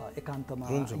भएको छ एकान्तमा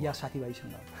या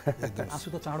साथीभाइसँग? आँसु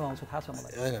त चाँडो आउँछ, थाहा छ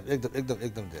मलाई।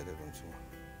 एकदम धेरै रुन्छु म।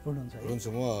 रुनुहुन्छ? रुन्छु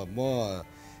म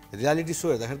रियालिटी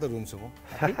सो हेर्दाखेरि त रुन्छु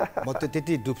म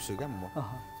त्यति डुब्छु क्या म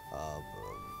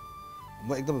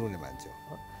एकदम रुने मान्छे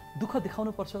हो। दुःख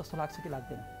देखाउनु पर्छ जस्तो लाग्छ कि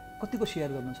लाग्दैन? कतिको सेयर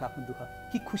गर्नुहुन्छ आफ्नो दुःख,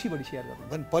 कि खुसी बढी सेयर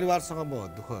गर्नुहुन्छ? परिवारसँग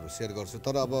म दुःखहरू सेयर गर्छु,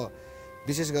 तर अब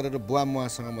विशेष गरेर बुवा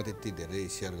मुवासँग म त्यति धेरै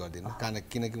सेयर गर्दिनँ,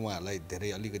 किनकि उहाँहरूलाई धेरै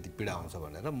अलिकति पीडा हुन्छ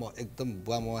भनेर म एकदम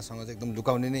बुवा मुवासँग चाहिँ एकदम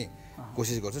लुकाउने नै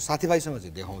कोसिस गर्छु। साथीभाइसँग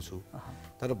चाहिँ देखाउँछु,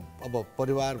 तर अब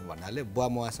परिवार भन्नाले बुवा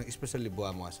मुवासँग, स्पेसल्ली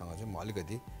बुवा मुवासँग चाहिँ म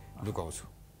अलिकति लुकाउँछु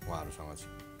उहाँहरूसँग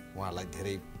चाहिँ, उहाँहरूलाई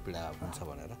धेरै पीडा हुन्छ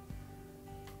भनेर।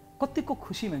 कतिको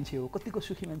खुसी मान्छे हो, कतिको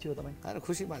सुखी मान्छे हो तपाईँ? होइन,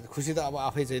 खुसी त अब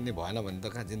आफै चाहिँ नि भएन भने त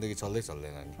कहाँ जिन्दगी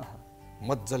चल्दैन नि।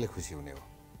 मजाले खुसी हुने हो,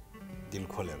 दिल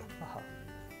खोलेर।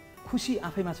 खुसी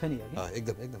आफैमा छ नि?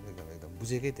 एकदम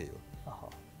बुझेकै त्यही हो।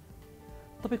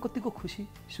 तपाईँ कतिको खुसी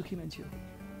सुखी मान्छे हो?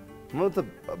 म त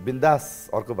बिन्दास,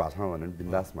 अर्को भाषामा भन्यो भने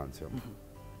बिन्दास मान्छे हो।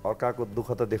 अर्काको दुःख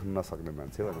त देख्न नसक्ने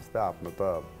मान्छे हो, जस्तै आफ्नो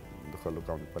त दुःख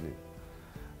लुकाउनु पनि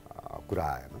कुरा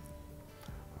आएन।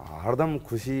 हरदम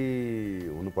खुसी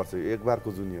हुनुपर्छ, एक बारको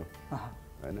जुनी हो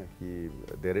होइन कि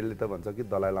धेरैले त भन्छ कि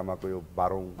दलाई लामाको यो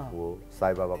 12औं हो,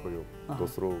 साई बाबाको यो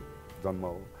दोस्रो जन्म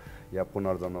हो या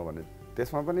पुनर्जन्म भने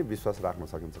त्यसमा पनि विश्वास राख्न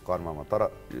सकिन्छ कर्ममा। तर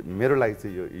मेरो लागि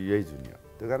चाहिँ यो यही जुनी हो।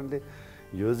 त्यो कारणले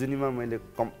यो जुनीमा मैले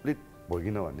कम्प्लिट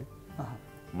भोगिनँ भने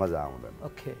मजा आउँदैन।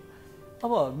 ओके,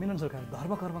 अब मिलन सरकार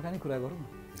धर्म कर्मका नै कुरा गरौँ न।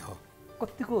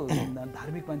 कतिको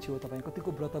धार्मिक मान्छे हो तपाईँ? कतिको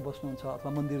व्रत बस्नुहुन्छ अथवा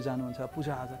मन्दिर जानुहुन्छ,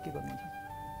 पूजाआजा के गर्नुहुन्छ?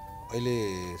 अहिले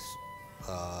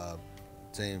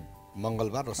चाहिँ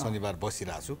मङ्गलबार र शनिबार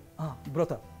बसिरहेको छु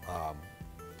व्रत।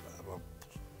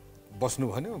 बस्नु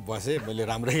भन्यो, बसेँ मैले,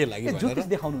 राम्रै लागि ज्योतिष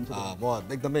देखाउनुहुन्छ? म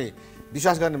एकदमै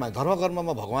विश्वास गर्ने मान्छे, धर्म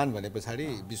कर्ममा भगवान् भने पछाडि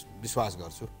विश्वास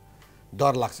गर्छु।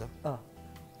 डर लाग्छ।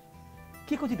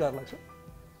 के को चाहिँ डर लाग्छ?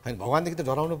 होइन, भगवान्देखि त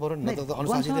डराउनु पर्यो नि, त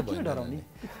अनुशासितै भयो।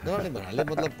 डराउने भन्नाले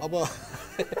मतलब अब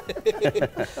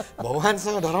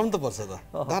भगवान्सँग डराउनु त पर्छ त।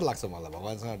 डर लाग्छ मलाई,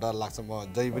 भगवान्सँग डर लाग्छ। म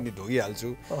जहीँ पनि ढोगिहाल्छु,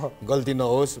 गल्ती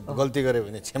नहोस्, गल्ती गऱ्यो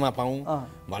भने क्षमा पाऊँ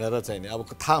भनेर चाहिँ नि। अब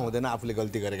थाहा हुँदैन आफूले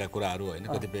गल्ती गरेका कुराहरू होइन,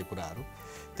 कतिपय कुराहरू।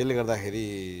 त्यसले गर्दाखेरि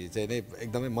चाहिँ नै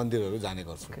एकदमै मन्दिरहरू जाने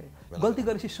गर्छु। गल्ती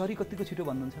गरेपछि सरी कतिको छिटो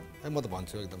भन्नुहुन्छ? म त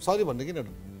भन्छु एकदम सरी भन्नु,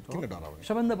 किन डराउने?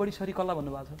 सबभन्दा बढी सरी कसलाई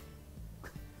भन्नुभएको छ?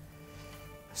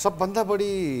 सबभन्दा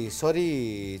बढी सरी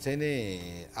चाहिँ नि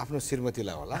आफ्नो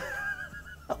श्रीमतीलाई होला,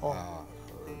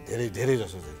 धेरै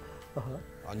जसो चाहिँ।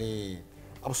 अनि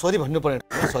अब सरी भन्नु पर्ने,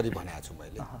 सरी भनेको छु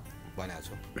मैले, भनेको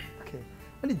छु।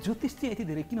 अनि ज्योतिष चाहिँ यति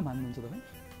धेरै किन मान्नुहुन्छ तपाईँ?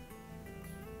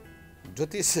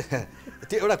 ज्योतिष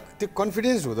त्यो एउटा त्यो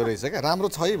कन्फिडेन्स हुँदो रहेछ क्या। राम्रो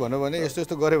छ है भन्यो भने,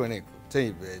 यस्तो गऱ्यो भने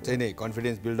चाहिँ नै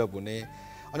कन्फिडेन्स बिल्डअप हुने।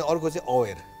 अनि अर्को चाहिँ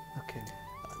अवेर,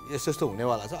 यस्तो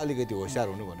हुनेवाला छ, अलिकति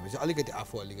होसियार हुनु भनेपछि अलिकति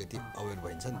आफू अलिकति अवेर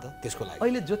भइन्छ नि त, त्यसको लागि।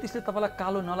 अहिले ज्योतिषले तपाईँलाई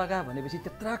कालो नलगा भनेपछि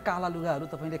त्यत्रा काला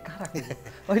लुगाहरू तपाईँले कहाँ राख्नु?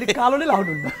 अहिले कालो नै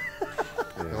लाउनुहुन्न?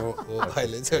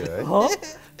 अहिले चाहिँ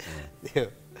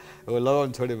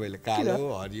लगाउनु छोडेँ मैले,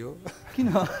 कालो हरियो। किन?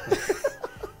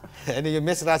 होइन, यो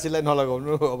मेष राशिलाई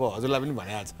नलगाउनु अब हजुरलाई पनि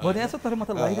भनेको छ, तर म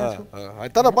त लगाइरहेको छु।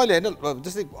 तर मैले होइन,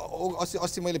 जस्तै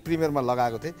अस्ति मैले प्रिमियरमा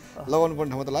लगाएको थिएँ, लगाउनु पर्ने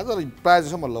ठाउँमा त लाग्छ, तर प्रायः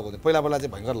जसो म लगाउँथेँ। पहिला चाहिँ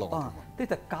भयङ्कर लगाउँथेँ। त्यही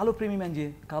त, कालो प्रेमी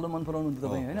मान्छे, कालो मन पराउनु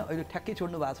तपाईँ होइन, अहिले ठ्याक्कै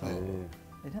छोड्नु भएको छ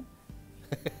होइन।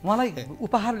 उहाँलाई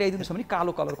उपहार ल्याइदिनु छ भने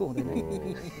कालो कलरको हुँदैन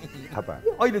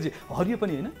अहिले चाहिँ हरियो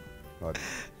पनि होइन।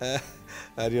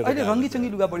 अहिले रङ्गीचङ्गी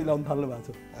लुगा बढी लाउनु थाल्नु भएको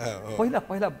छ।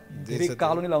 पहिला धेरै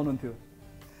कालो नै लाउनुहुन्थ्यो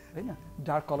होइन,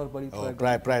 डार्क कलर बढी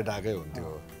प्राय डार्कै हुन्थ्यो।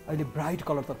 अहिले ब्राइट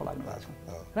कलरतर्फ लाग्नु भएको छ।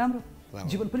 राम्रो,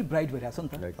 जीवन पनि ब्राइट भइरहेको छ नि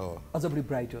त, अझ बढी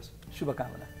ब्राइट होस्,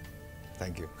 शुभकामना।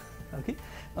 Thank you. ओके,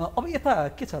 अब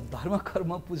यता के छ, धर्म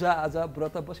कर्म पूजा आजा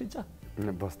व्रत बसिन्छ?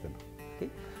 बस्दैन।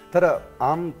 तर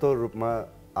आमतौर रूपमा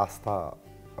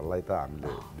आस्थालाई त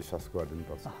हामीले विश्वास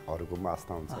गरिदिनुपर्छ। अरूकोमा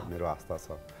आस्था हुन्छ, मेरो आस्था छ।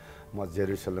 म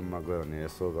जेरुसलेममा गयो भने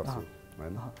यसो गर्छु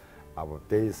होइन। अब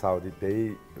त्यही साउदी त्यही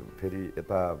फेरि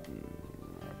यता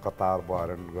कतार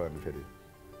बहरेन गयो भने फेरि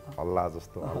अल्लाह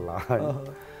जस्तो अल्लाह होइन।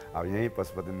 अब यहीँ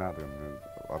पशुपतिनाथ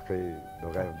अर्कै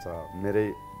ढोकाइ हुन्छ। मेरै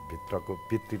भित्रको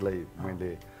पितृलाई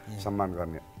मैले सम्मान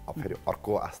गर्ने फेरि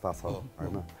अर्को आस्था छ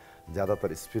होइन।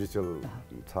 ज्यादातर स्पिरिचुअल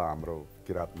छ हाम्रो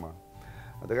किराँतमा।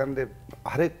 त्यही कारणले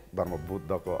हरेक धर्म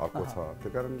बुद्धको अर्को छ।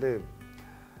 त्यही कारणले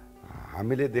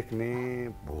हामीले देख्ने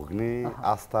भोग्ने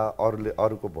आस्था अरूले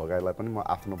अरूको भोगाइलाई पनि म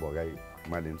आफ्नो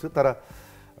भोगाइमा लिन्छु। तर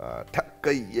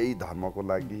ठ्याक्कै यही धर्मको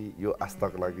लागि यो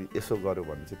आस्थाको लागि यसो गर्यो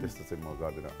भने चाहिँ त्यस्तो चाहिँ म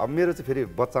गर्दिनँ। अब मेरो चाहिँ फेरि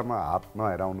बच्चामा हात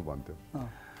नहेराउनु भन्थ्यो।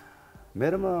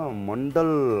 मेरोमा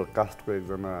मण्डल कास्टको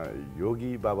एकजना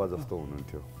योगी बाबा जस्तो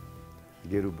हुनुहुन्थ्यो,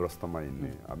 गेरु ब्रस्तमा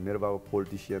हिँड्ने। अब मेरो बाबा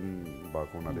पोलिटिसियन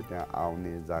भएको हुनाले त्यहाँ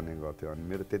आउने जाने गर्थ्यो। अनि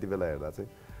मेरो त्यति बेला हेर्दा चाहिँ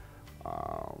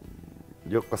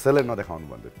यो कसैलाई नदेखाउनु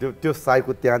भन्थ्यो। त्यो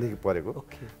साईको त्यहाँदेखि परेको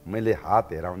मैले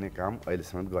हात हेराउने काम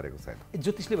अहिलेसम्म गरेको छैन।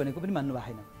 ज्योतिषले भनेको पनि मान्नु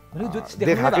भएको छैन,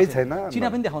 देखाएकै छैन, चिना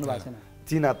पनि देखाउनु भएको छैन।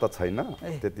 चिना त छैन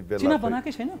त्यति बेला, चिना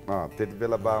बनाएकै छैन। त्यति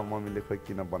बेला बाबा मम्मीले खोइ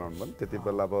किन बनाउनु भन्नु। त्यति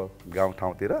बेला अब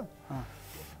गाउँठाउँतिर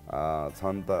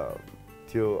छन् त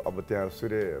थियो। अब त्यहाँ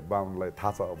सूर्य बाहुनलाई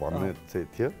थाहा छ भन्ने चाहिँ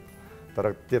थियो। तर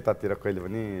त्यतातिर कहिले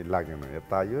पनि लागेन।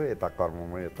 यता यो यता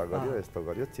कर्ममा यता गर्यो यस्तो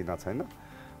गर्यो, चिना छैन।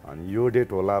 अनि यो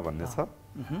डेट होला भन्ने छ,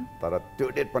 तर त्यो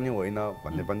डेट पनि होइन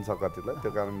भन्ने पनि छ कतिलाई।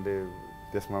 त्यो कारणले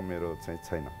त्यसमा मेरो चाहिँ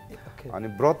छैन। अनि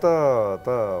व्रत त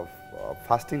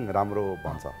फास्टिङ राम्रो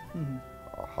भन्छ,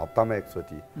 हप्तामा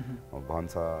एकचोटि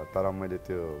भन्छ। तर मैले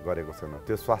त्यो गरेको छैन।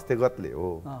 त्यो स्वास्थ्यगतले हो,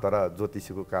 तर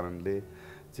ज्योतिषीको कारणले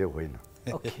चाहिँ होइन।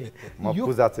 म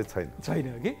पूजा चाहिँ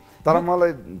छैन कि। तर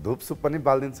मलाई धुपसुप पनि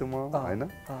बालिदिन्छु म होइन,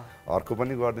 अर्को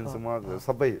पनि गरिदिन्छु म,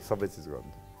 सबै चिज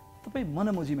गर्छु। तपाईँ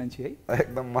मनमोजी मान्छे है?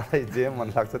 एकदम। मलाई जे मन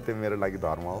लाग्छ त्यो मेरो लागि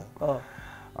धर्म हो।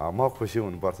 म खुसी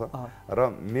हुनुपर्छ र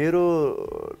मेरो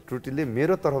त्रुटिले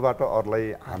मेरो तर्फबाट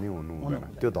अरूलाई हानि हुनु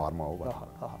हुँदैन, त्यो धर्म हो।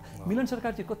 मिलन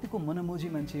सरकार चाहिँ कतिको मनमोजी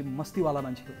मान्छे, मस्तीवाला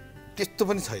मान्छे हो? त्यस्तो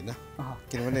पनि छैन,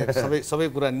 किनभने सबै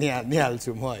कुरा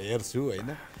निहाल्छु म, हेर्छु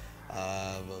होइन।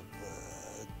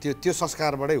 त्यो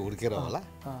संस्कारबाटै हुर्केर होला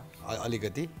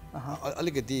अलिकति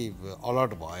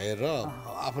अलर्ट भएर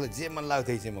आफूलाई जे मन लाग्यो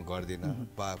त्यही चाहिँ म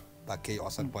गर्दिनँ। बा केही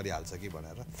असर परिहाल्छ कि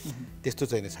भनेर त्यस्तो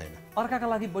चाहिँ छैन। अर्काका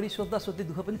लागि बढी सोच्दा सोच्दै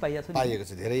दुःख पनि पाइएको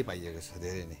छ? धेरै पाइएको छ,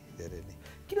 धेरै नै।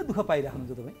 किन दुःख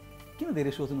पाइराख्नुहुन्छ तपाईँ? किन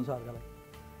धेरै सोच्नु छ अर्कालाई?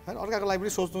 होइन, अर्काको लागि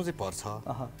पनि सोच्नु चाहिँ पर्छ,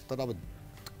 तर अब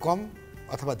कम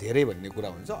अथवा धेरै भन्ने कुरा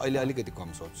हुन्छ। अहिले अलिकति कम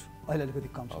सोच्छु। अहिले अलिकति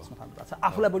कम सोच्न थाल्नु भएको छ।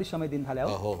 आफूलाई बढी समय दिन थाल्यो?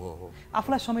 हो।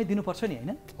 आफूलाई समय दिनुपर्छ नि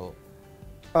होइन? हो।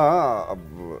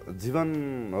 जीवन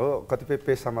हो, कतिपय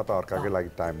पेसामा त अर्काकै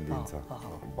लागि टाइम दिन्छ,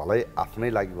 भलै आफ्नै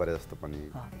लागि गरे जस्तो पनि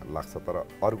लाग्छ। तर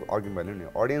अरूको अघि भन्यो नि,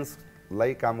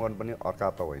 अडियन्सलाई काम गर्नु पनि अर्का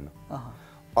त होइन,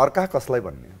 अर्का कसलाई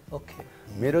भन्ने।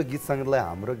 मेरो गीत सङ्गीतलाई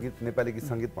हाम्रो गीत नेपाली गीत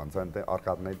सङ्गीत भन्छ भने त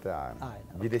अर्का नै त आएन।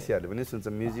 विदेशीहरूले पनि सुन्छ।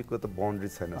 म्युजिकको त बााउन्ड्री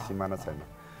छैन, सिमाना छैन।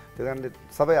 त्यो कारणले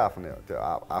सबै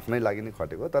आफ्नै लागि नै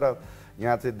खटेको। तर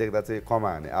यहाँ चाहिँ देख्दा चाहिँ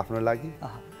कमायो भने आफ्नो लागि,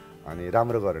 अनि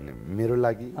राम्रो गऱ्यो भने मेरो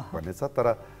लागि भन्ने छ।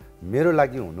 तर मेरो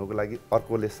लागि हुनुको लागि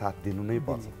अर्कोले साथ दिनु नै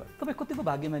पर्छ। तपाईँ कतिको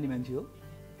भाग्यमानी मान्छे हो?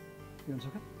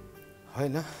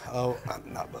 होइन,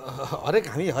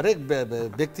 हामी हरेक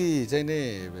व्यक्ति चाहिँ नै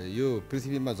यो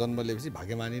पृथ्वीमा जन्म लिएपछि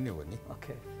भाग्यमानी नै हो नि।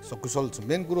 सकुशल छु।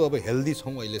 मेन कुरो अब हेल्दी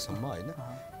छौँ अहिलेसम्म होइन।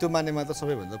 त्यो मानेमा त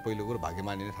सबैभन्दा पहिलो कुरो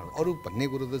भाग्यमानी नै ठाउँ। अरू भन्ने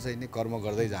कुरो त चाहिँ नि कर्म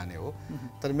गर्दै जाने हो।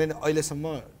 तर मेन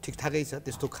अहिलेसम्म ठिकठाकै छ,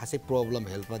 त्यस्तो खासै प्रब्लम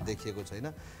हेल्थमा देखिएको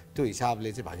छैन। त्यो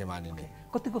हिसाबले चाहिँ भाग्यमानी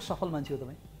नै। कतिको सफल मान्छे हो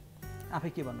तपाईँ? आफै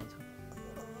के भन्नुहुन्छ?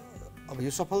 अब यो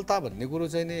सफलता भन्ने कुरो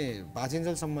चाहिँ नि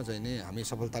बाँचिन्जेलसम्म चाहिँ नि हामी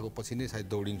सफलताको पछि नै सायद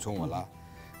दौडिन्छौँ होला।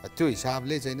 त्यो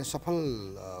हिसाबले चाहिँ नि सफल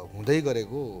हुँदै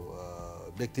गरेको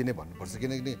व्यक्ति नै भन्नुपर्छ,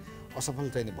 किनकि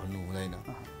असफल चाहिँ नि भन्नु हुँदैन।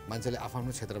 मान्छेले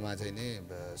आफ्नो क्षेत्रमा चाहिँ नि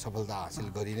सफलता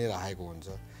हासिल गरि नै राखेको हुन्छ,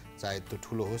 चाहे त्यो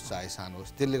ठुलो होस् चाहे सानो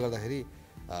होस्। त्यसले गर्दाखेरि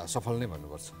सफल नै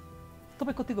भन्नुपर्छ।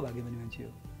 तपाईँ कतिको भाग्यमानी मान्छे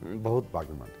हो? बहुत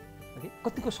भाग्यमानी।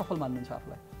 कतिको सफल मान्नुहुन्छ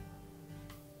आफूलाई?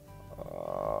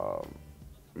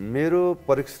 मेरो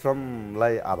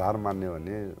परिश्रमलाई आधार मान्ने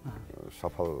भने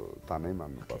सफलता नै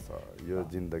मान्नुपर्छ। यो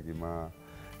जिन्दगीमा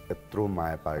यत्रो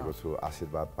माया पाएको छु,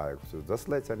 आशीर्वाद पाएको छु,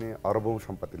 जसलाई चाहिँ नि अरबौँ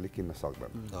सम्पत्तिले किन्न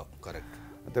सक्दैन। करेक्ट।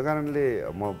 त्यो कारणले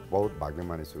म बहुत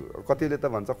भाग्यमानी छु। कतिले त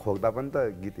भन्छ खोक्दा पनि त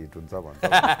गीत हिट हुन्छ भन्छ।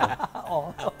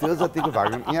 त्यो जतिको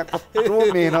भाग्य यहाँ कत्रो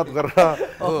मेहनत गरेर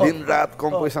दिनरात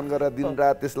कम्पोजिसन गरेर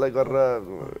दिनरात त्यसलाई गरेर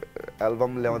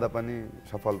एल्बम ल्याउँदा पनि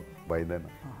सफल भइँदैन।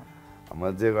 म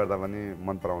जे गर्दा पनि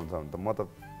मन पराउँछ भने त म त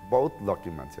बहुत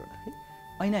लकी मान्छे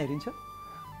हो। ऐना हेरिन्छ?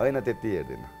 ऐना त्यति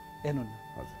हेर्दिनँ। हेर्नुहुन्न?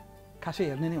 हजुर। खासै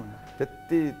हेर्ने नै हुन्न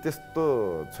त्यस्तो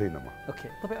छुइनँ म ओके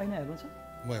तपाईँ ऐना हेर्नुहुन्छ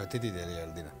म त्यति धेरै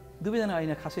हेर्दिनँ दुवैजना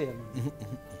ऐना खासै हेर्नु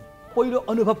पहिलो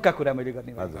अनुभवका कुरा मैले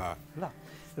गर्ने ल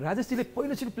राजेशजीले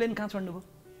पहिलोचोटि प्लेन कहाँ चढ्नुभयो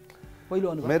पहिलो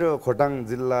अनुभव मेरो खोटाङ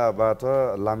जिल्लाबाट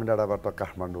लामिडाँडाबाट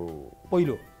काठमाडौँ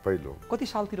पहिलो कति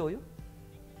सालतिर हो यो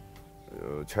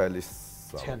 46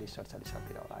 47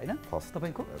 सालतिर होला होइन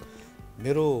तपाईँको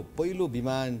मेरो पहिलो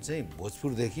विमान चाहिँ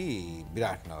भोजपुरदेखि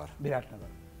विराटनगर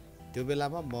त्यो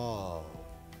बेलामा म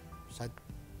सायद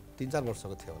 3-4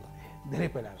 वर्षको थियो होला धेरै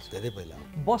पहिला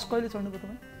बस कहिले चढ्नुभयो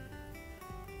तपाईँ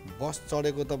बस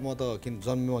चढेको त म त किन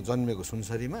जन्मेको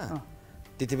सुनसरीमा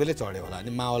त्यति बेलै चढ्यो होला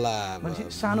अनि मावला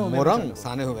मोरङ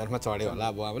सानो उमेरमा चढ्यो होला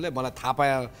अब आमाले मलाई थाहा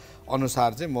पाए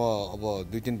अनुसार चाहिँ म अब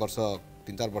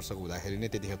 3-4 वर्षको हुँदाखेरि नै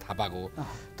त्यतिखेर थाहा पाएको हो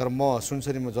तर म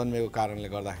सुनसरीमा जन्मेको कारणले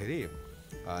गर्दाखेरि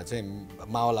चाहिँ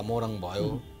मावला मोरङ भयो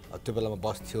त्यो बेलामा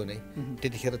बस थियो नै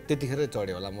त्यतिखेर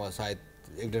चढ्यो होला म सायद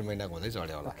 1-1.5 महिनाको हुँदै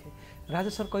चढ्यो होला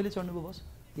राजेश सर कहिले चढ्नुभयो बस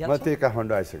म त्यही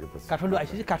काठमाडौँ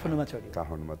आइसकेपछि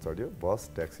काठमाडौँमा चढ्यो बस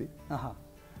ट्याक्सी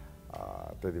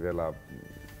त्यति बेला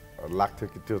लाग्थ्यो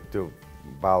कि त्यो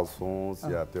बाल सोच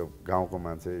या त्यो गाउँको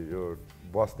मान्छे यो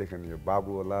बसदेखि यो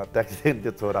बाबु होला ट्याक्सीदेखि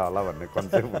त्यो छोरा होला भन्ने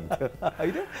कन्सेप्ट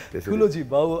हुन्थ्यो ठुलो जी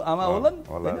बाउ आमा होला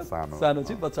सानो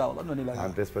चाहिँ बच्चा होला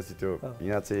अनि त्यसपछि त्यो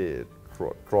यहाँ चाहिँ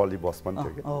ट्रली बस पनि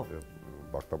थियो कि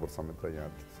भक्तपुर समेत र यहाँ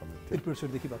समेत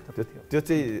त्यो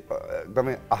चाहिँ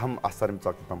एकदमै अहम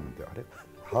आश्चर्यचकित हुन्थ्यो अरे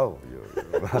हौ यो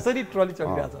कसरी ट्रली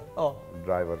चढिरहेछ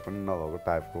ड्राइभर पनि नभएको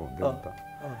टाइपको हुन्थ्यो नि त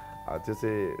त्यो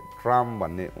चाहिँ ट्राम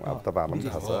भन्ने अब तपाईँहरूलाई पनि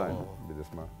थाहा छ होइन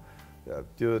विदेशमा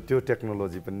त्यो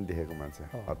टेक्नोलोजी पनि देखेको मान्छे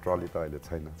ट्रली त अहिले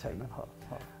छैन होइन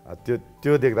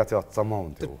त्यो देख्दा चाहिँ अचम्म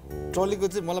हुन्थ्यो ट्रलीको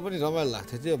चाहिँ मलाई पनि रमाइलो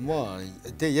लाग्थ्यो त्यो म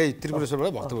त्यही यही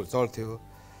त्रिपुरेश्वरबाट भक्तपुर चढ्थ्यो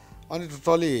अनि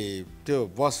ट्रली त्यो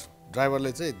बस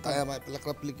ड्राइभरले चाहिँ दायाँमा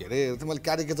प्लिक हेरेर चाहिँ मैले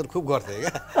क्यारिकेचर खुब गर्थेँ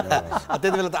क्या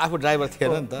त्यति बेला त आफू ड्राइभर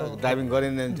थिएन नि त ड्राइभिङ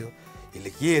गरिँदैन थियो यसले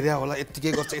के हेरे होला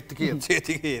यत्तिकै गर्छ यत्तिकै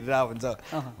हेरेर हुन्छ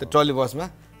त्यो ट्रली बसमा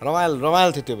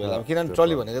रमाइलो थियो त्यो बेलामा किनभने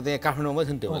ट्रली भनेको त यहाँ काठमाडौँमै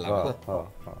थियो नि त्यो बेलामा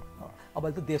अब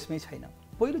त देशमै छैन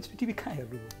पहिलोचोटि टिभी कहाँ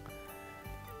हेर्नुभयो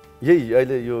यही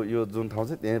अहिले यो जुन ठाउँ छ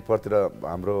त्यहीँपट्टि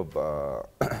हाम्रो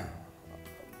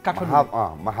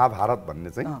महाभारत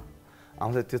भन्ने चाहिँ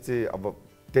आउँछ त्यो चाहिँ अब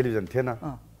टेलिभिजन थिएन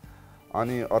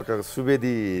अनि अर्को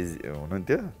सुवेदी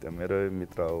हुनुहुन्थ्यो त्यो मेरो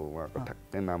मित्र हो उहाँको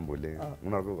ठ्याक्कै नाम भुलेँ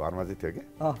उनीहरूको घरमा चाहिँ थियो कि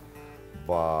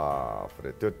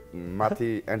बाफरे त्यो माथि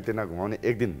एन्टेना घुमाउने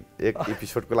एक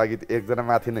एपिसोडको लागि एकजना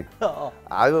माथि नै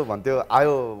आयो भन्थ्यो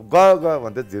गयो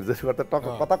भन्थ्यो झिरझिर गर्दा टक्क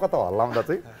कता हल्लाउँदा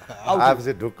चाहिँ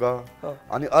आएपछि ढुक्क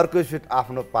अनि अर्को सिट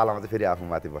आफ्नो पालामा चाहिँ फेरि आफू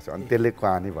माथि बस्यो अनि त्यसले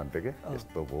कहानी भन्थ्यो कि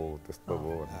यस्तो भयो त्यस्तो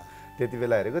भयो त्यति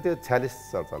बेला हेरेको त्यो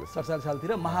 46-47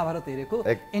 सालतिर महाभारत हेरेको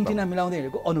एन्टिना मिलाउँदै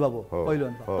हेरेको अनुभव हो पहिलो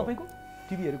अनुभव तपाईँको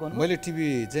टिभी हेरेको अनुभव मैले टिभी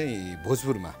चाहिँ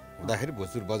भोजपुरमा हुँदाखेरि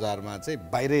भोजपुर बजारमा चाहिँ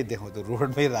बाहिरै देखाउँथ्यो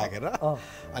रोडमै राखेर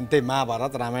अनि त्यही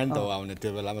महाभारत रामायण त आउने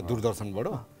त्यो बेलामा दूरदर्शनबाट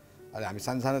अनि हामी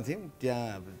सानो थियौँ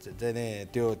त्यहाँ चाहिँ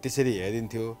त्यो त्यसरी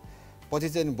हेरिन्थ्यो पछि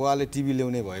चाहिँ बुवाले टिभी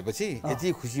ल्याउने भएपछि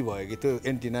यति खुसी भयो कि त्यो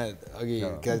एन्टिना अघि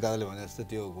केश दादाले भने जस्तो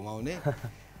त्यो घुमाउने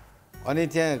अनि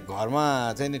त्यहाँ घरमा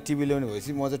चाहिँ टिभी ल्याउने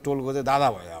भएपछि म चाहिँ टोलको चाहिँ दादा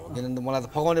भयो अब किनभने मलाई त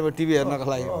फकाउने भयो टिभी हेर्नको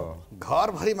लागि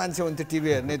घरभरि मान्छे हुन्थ्यो टिभी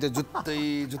हेर्ने त्यो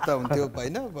जुत्ता हुन्थ्यो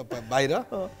होइन बाहिर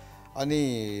अनि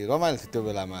रमाइलो थियो त्यो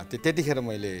बेलामा त्यतिखेर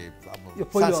मैले अब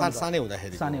सानै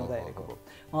हुँदाखेरि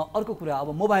अर्को कुरा अब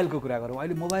मोबाइलको कुरा गरौँ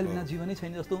अहिले मोबाइल बिना जीवनै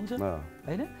छैन जस्तो हुन्छ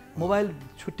होइन मोबाइल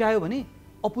छुट्यायो भने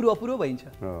अपुरो भइन्छ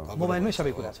मोबाइलमै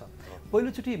सबै कुरा छ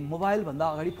पहिलोचोटि मोबाइलभन्दा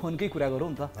अगाडि फोनकै कुरा गरौँ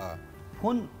नि त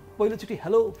फोन पहिलोचोटि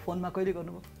हेलो फोनमा कहिले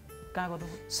गर्नुभयो कहाँ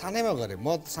गर्नुभयो सानैमा गरेँ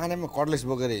म सानैमा कटलेस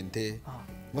बोकेर हिँड्थेँ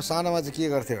म सानोमा चाहिँ के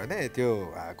गर्थेँ भने त्यो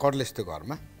कटलेस त्यो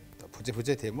घरमा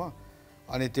फुचे थिएँ म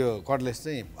अनि त्यो कटलेस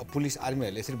चाहिँ पुलिस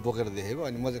आर्मीहरूले यसरी बोकेर देखेको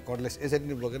अनि म चाहिँ कटलेस यसरी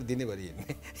नै बोकेर दिनैभरि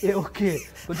हिँड्ने ए ओके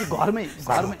घरमै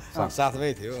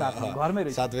साथमै थियो घरमै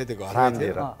थियो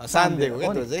सान दिएको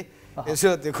क्या त्यो चाहिँ यसो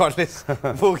त्यो कटलेस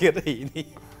बोकेर हिँड्ने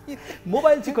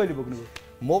मोबाइल चाहिँ कहिले बोक्नुभयो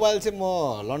मोबाइल चाहिँ म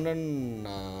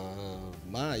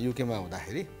लन्डनमा युकेमा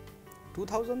हुँदाखेरि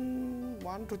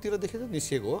 2001-2तिर त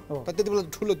निस्किएको हो तर त्यति बेला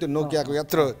ठुलो त्यो नोकियाको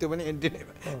यत्रो त्यो पनि एन्टिना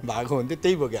भएको हुन्थ्यो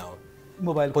त्यही बोक्या हो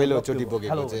मोबाइल पहिलोचोटि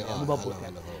बोकेको चाहिँ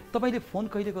तपाईँले फोन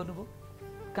कहिले गर्नुभयो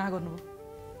कहाँ गर्नुभयो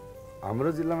हाम्रो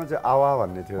जिल्लामा चाहिँ आवा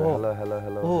भन्ने थियो हेलो हेलो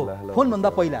हेलो हेलो फोनभन्दा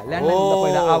पहिला ल्यान्डलाइनभन्दा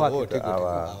पहिला आवा थियो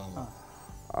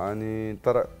अनि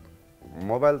तर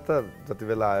मोबाइल त जति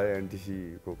बेला आयो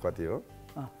एनटिसीको कति हो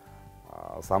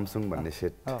सामसुङ भन्ने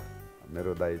सेट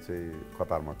मेरो दाइ चाहिँ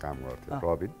कतारमा काम गर्थ्यो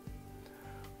रबिन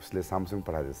उसले सामसुङ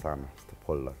पठाइदियो सानो जस्तो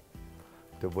फोल्डर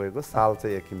त्यो बोकेको साल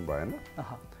चाहिँ यकिन भएन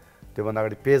त्योभन्दा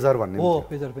अगाडि पेजर भन्ने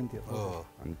पेजर पनि थियो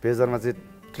अनि पेजरमा चाहिँ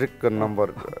ट्रिकको नम्बर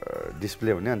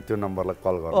डिस्प्ले हुने अनि त्यो नम्बरलाई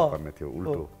कल गर्नुपर्ने थियो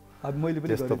उल्टो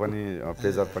त्यस्तो पनि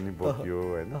पेजर पनि बोकियो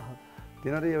होइन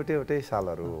तिनीहरू एउटै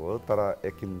सालहरू हो तर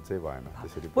एकिन चाहिँ भएन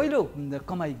त्यसरी पहिलो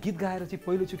कमाई गीत गाएर चाहिँ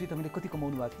पहिलोचोटि तपाईँले कति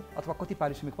कमाउनु भएको थियो अथवा कति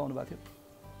पारिश्रमिक पाउनु भएको थियो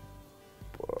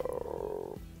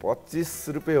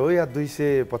 25 रुपियाँ हो या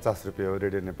 250 रुपियाँ हो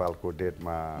रेडियो नेपालको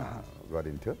डेटमा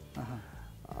गरिन्थ्यो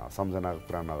सम्झनाको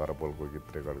कुरा नगरेर बोलको गीत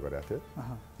रेकर्ड गरेको थियो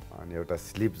अनि एउटा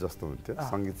स्लिप जस्तो हुन्थ्यो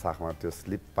सङ्गीत शाखामा त्यो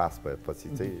स्लिप पास भएपछि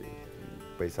चाहिँ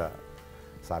पैसा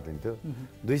साटिन्थ्यो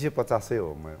 250 हो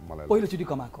मलाई पहिलोचोटि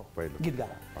कमाएको गीत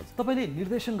गाएर तपाईँले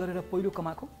निर्देशन गरेर पहिलो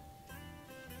कमाएको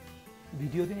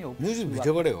भिडियो चाहिँ हो म्युजिक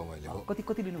भिडियोबाटै हो मैले कति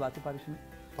कति लिनुभएको थियो पारिश्रमिक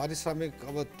पारिश्रमिक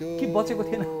अब त्यो के बचेको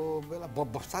थिएन बेला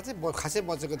साँच्चै खासै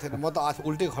बचेको थिएन म त आफू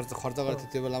उल्टै खर्च गर्थेँ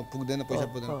त्यो बेलामा पुग्दैन पैसा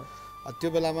पुग्दैन त्यो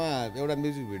बेलामा एउटा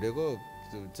म्युजिक भिडियोको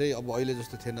चाहिँ अब अहिले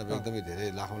जस्तो थिएन एकदमै धेरै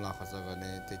लाखौँ लाख खर्च गर्ने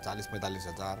त्यही 40-45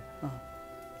 हजार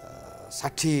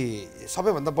 60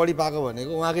 सबैभन्दा बढी पाएको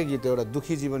भनेको उहाँकै गीत एउटा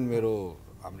दुखी जीवन मेरो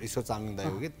हाम्रो ईश्वर चामलिङ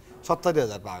दाइको गीत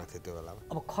 70,000 पाएको थियो त्यो बेलामा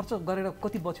अब खर्च गरेर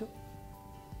कति बच्यो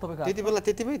तपाईँको त्यति बेला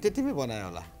त्यतिमै बनायो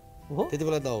होला त्यति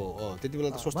बेला त हो त्यति बेला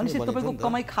त सोच्नु भनेपछि तपाईँको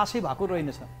कमाई खासै भएको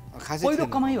रहेनछ पहिलो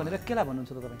कमाई भनेर केलाई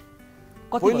भन्नुहुन्छ त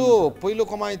तपाईँ पहिलो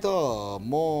कमाई त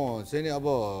म चाहिँ नि अब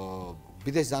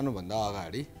विदेश जानुभन्दा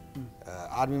अगाडि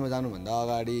आर्मीमा जानुभन्दा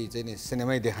अगाडि चाहिँ नि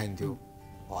सिनेमै देखाइन्थ्यो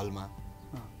हलमा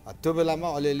त्यो बेलामा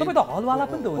अलिअलि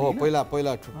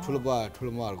पहिला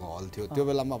ठुलोमाहरूको हल थियो त्यो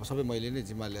बेलामा अब सबै मैले नै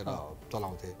जिम्मा लिएर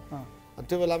चलाउँथेँ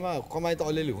त्यो बेलामा कमाई त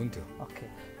अलिअलि हुन्थ्यो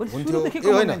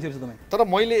तर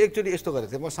मैले एकचोटि यस्तो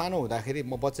गरेको थिएँ म सानो हुँदाखेरि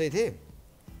म बच्चै थिएँ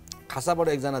खासाबाट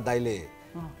एकजना दाइले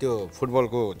त्यो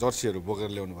फुटबलको जर्सीहरू बोकेर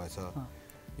ल्याउनु भएछ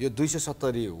यो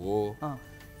 270 हो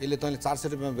यसले तैँले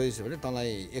 400 रुपियाँमा बेच्यो भने तँलाई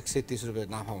 130 रुपियाँ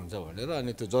नाफा हुन्छ भनेर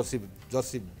अनि त्यो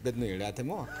जर्सी बेच्नु हिँडेको थिएँ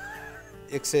म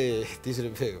 130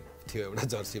 रुपियाँ थियो एउटा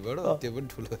जर्सीबाट त्यो पनि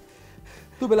ठुलो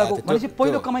त्यो बेलाको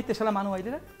पहिलो कमाई त्यसैलाई मानौँ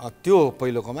अहिले त्यो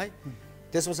पहिलो कमाई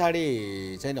त्यस पछाडि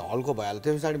चाहिँ हलको भइहाल्यो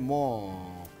त्यस पछाडि म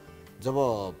जब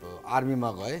आर्मीमा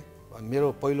गएँ मेरो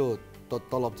पहिलो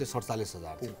तलब चाहिँ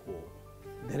 47,000 थियो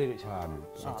धेरै रहेछ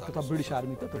ब्रिटिस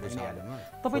आर्मी त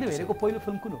तपाईँले हेरेको पहिलो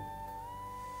फिल्म कुन हो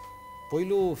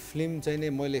पहिलो फिल्म चाहिँ नि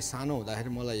मैले सानो हुँदाखेरि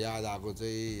मलाई याद आएको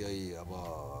चाहिँ यही अब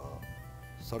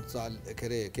के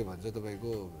अरे के भन्छ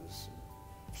तपाईँको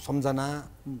सम्झना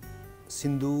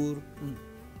सिन्दुर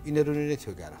यिनीहरू नै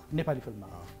थियो क्यारा नेपाली फिल्ममा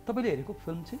तपाईँले हेरेको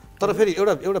फिल्म चाहिँ तर फेरि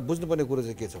एउटा बुझ्नुपर्ने कुरो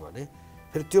चाहिँ के छ भने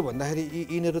फेरि त्यो भन्दाखेरि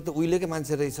यिनीहरू त उहिलेकै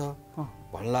मान्छे रहेछ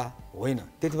भन्ला होइन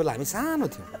त्यति बेला हामी सानो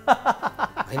थियौँ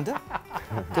होइन त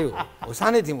त्यही हो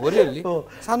सानै थियौँ ओरियल्ली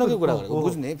सानोकै कुरा गरेको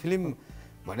बुझ्ने फिल्म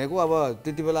भनेको अब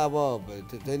त्यति बेला अब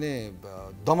चाहिँ नि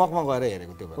दमकमा गएर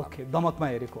हेरेको त्यो बेला दमकमा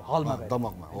हेरेको हलमा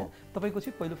दमकमा हो तपाईँको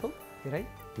चाहिँ पहिलो फिल्म हेराइ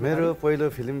मेरो पहिलो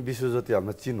फिल्म विश्वज्योति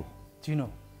हलमा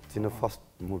चिनो फर्स्ट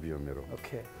मुभी हो मेरो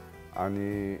अनि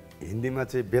हिन्दीमा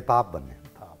चाहिँ बेताब भन्ने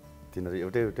तिनीहरू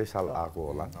एउटै साल आएको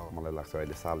होला मलाई लाग्छ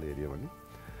अहिले साल हेऱ्यो भने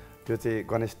त्यो चाहिँ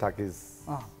गणेश टाकिज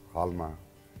हलमा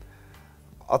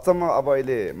अचम्म अब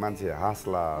अहिले मान्छे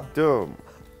हाँस्ला त्यो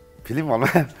फिल्म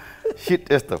हलमा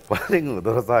सिट यस्तो परेको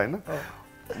हुँदो रहेछ होइन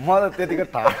म त त्यतिको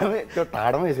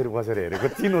ठाडोमै यसरी बसेर हेरेको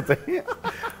चिनो चाहिँ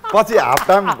पछि हाफ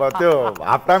टाइम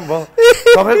भयो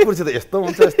सबै कुर्सी त यस्तो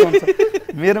हुन्छ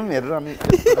मेरो पनि हेरेर अनि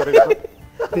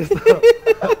त्यस्तो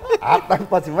हाफ टाइम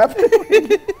पछि मात्रै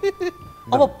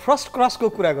अब फर्स्ट क्रसको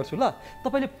कुरा गर्छु ल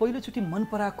तपाईँले पहिलोचोटि मन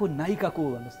पराएको नायिका को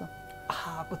भन्नुहोस् त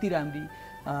कति राम्री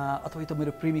अथवा त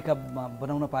मेरो प्रेमिका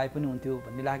बनाउन पाए पनि हुन्थ्यो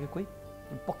भन्ने लाग्यो कोही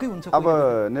पक्कै हुन्छ अब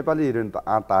नेपाली हिरोइन त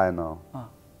आँट आएन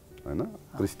होइन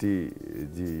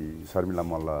क्रिस्टीजी शर्मिला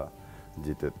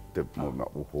मल्लजी त्यो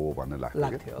ओहो भन्ने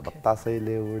लाग्थ्यो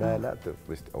बतासैले उडाएला त्यो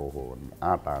क्रिस्टी ओहो भन्ने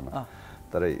आँट आएन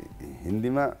तर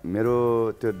हिन्दीमा मेरो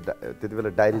त्यो त्यति बेला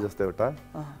डायरी जस्तो एउटा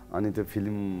अनि त्यो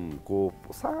फिल्मको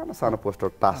सानो पोस्टर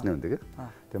टास्ने हुन्थ्यो क्या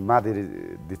त्यो माधुरी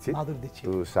दीक्षित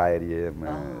त्यो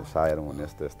सायर हुने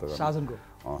यस्तो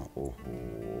ओहो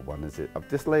भन्ने चाहिँ अब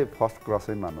त्यसलाई फर्स्ट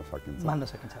क्रसै मान्न सकिन्छ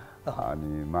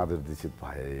अनि माधुरी दीक्षित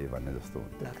भए भन्ने जस्तो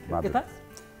हुन्थ्यो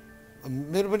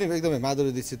मेरो पनि एकदमै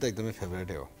माधुरी दीक्षित त एकदमै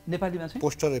फेभरेटै हो नेपालीमा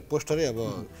चाहिँ पोस्टरै अब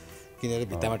किनेर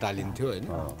भित्तामा टालिन्थ्यो होइन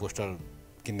पोस्टर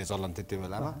किन्ने चलन थियो त्यो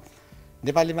बेलामा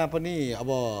नेपालीमा पनि अब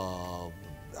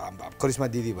करिश्मा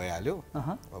दिदी भइहाल्यो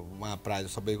उहाँ प्रायः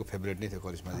सबैको फेभरेट नै थियो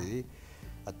करिश्मा दिदी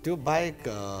त्यो बाहेक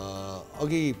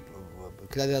अघि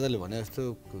किराती राजाले भने जस्तो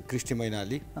क्रिस्टी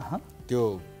मैनाली त्यो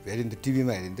हेरिन्थ्यो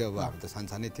टिभीमा हेरिन्थ्यो अब हामी त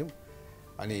सानसानै थियौँ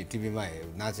अनि टिभीमा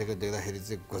नाचेको देख्दाखेरि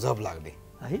चाहिँ गजब लाग्ने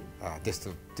है त्यस्तो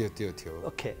त्यो थियो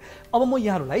ओके अब म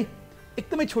यहाँहरूलाई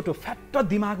एकदमै छोटो फ्याट्ट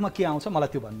दिमागमा के आउँछ मलाई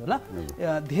त्यो भन्नु ल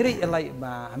धेरै यसलाई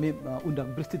हामी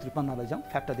विस्तृत रूपमा नलैजाउँ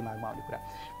फ्याट्ट दिमागमा आउने कुरा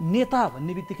नेता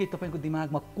भन्ने बित्तिकै तपाईँको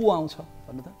दिमागमा को आउँछ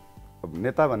भन्नु त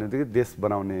नेता भन्ने बित्तिकै देश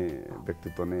बनाउने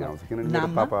व्यक्तित्व नै आउँछ किनभने मेरो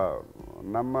पापा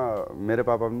नाममा मेरो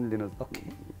पापा पनि लिन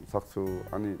सक्छु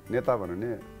अनि नेता भन्नु नि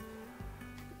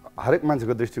हरेक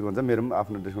मान्छेको दृष्टिकोण छ मेरो पनि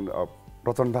आफ्नो दृष्टिकोण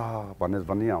प्रचण्ड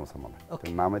भन्ने आउँछ मलाई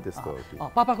त्यो नामै त्यस्तो हो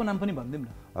पापाको नाम पनि भनिदिउँ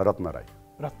न रत्न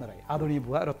राई आदरणीय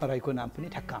बुवा रत्न राईको नाम पनि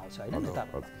ठ्याक्क आउँछ होइन नेता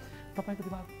तपाईँको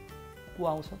दिमाग को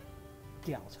आउँछ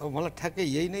के आउँछ अब मलाई ठ्याक्कै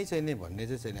यही नै चाहिने भन्ने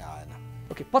चाहिँ आएन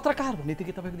ओके पत्रकार भन्ने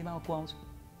बित्तिकै तपाईँको दिमागमा को आउँछ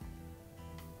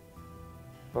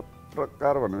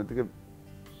पत्रकार भन्ने बित्तिकै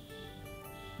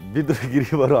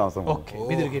विद्रोहगिरीबाट आउँछ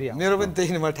मेरो पनि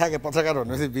त्यही मलाई ठ्याक्कै पत्रकार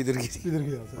भन्ने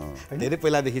विद्रोहगिरी आउँछ धेरै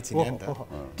पहिलादेखि चिने नि त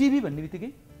टिभी भन्ने बित्तिकै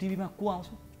टिभीमा को आउँछ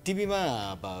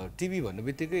टिभी भन्ने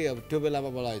बित्तिकै अब त्यो बेलामा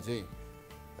मलाई चाहिँ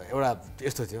एउटा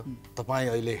यस्तो थियो तपाईँ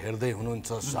अहिले हेर्दै हुनुहुन्छ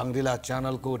साङ्ग्रिला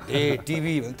च्यानलको डे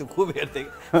टिभी भने त्यो खुब हेर्थेँ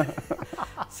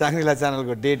Shangri-La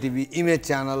च्यानलको day TV image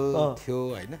channel थियो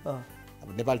होइन अब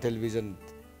नेपाल टेलिभिजन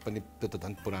पनि त्यो त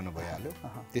झन् पुरानो भइहाल्यो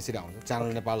त्यसरी आउँछ च्यानल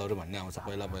नेपालहरू भन्ने आउँछ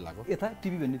पहिलाको यता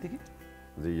टिभी भन्ने बित्तिकै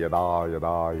यदा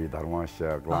यदा हि धर्मस्य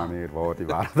ग्लानिर्भवति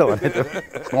भारत भन्ने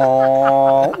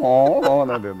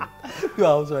त्यो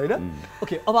आउँछ होइन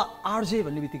ओके अब आरजे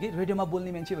भन्ने बित्तिकै रेडियोमा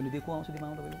बोल्ने मान्छे भन्ने को आउँछ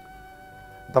दिमागमा तपाईँको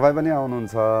तपाईँ पनि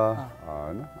आउनुहुन्छ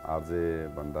होइन आरजे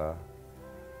भन्दा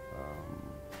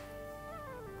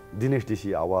दिनेश टिसी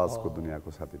आवाजको दुनियाँको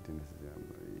साथी दिनेश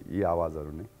यी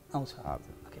आवाजहरू नै आउँछ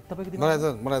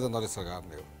मलाई त नरेश सरकार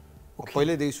नै हो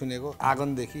पहिल्यैदेखि सुनेको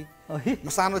आँगनदेखि म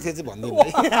सानो थिएँ चाहिँ भन्दिनँ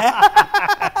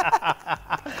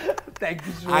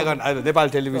आँगन अहिले नेपाल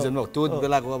टेलिभिजनमा त्यो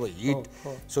बेलाको अब हिट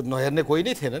सो नहेर्ने कोही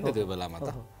नै थिएन नि त्यो बेलामा त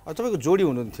अब तपाईँको जोडी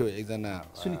हुनुहुन्थ्यो एकजना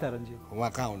सुनिता रन्जी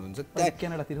उहाँ कहाँ हुनुहुन्छ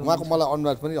क्यानाडातिर उहाँको मलाई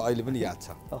अनुहार पनि अहिले पनि याद छ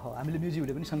हामीले म्युजिक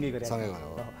भिडियो पनि सँगै गरेँ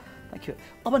थ्याङ्क यू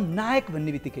अब नायक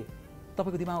भन्ने बित्तिकै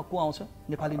तपाईँको दिमागमा को आउँछ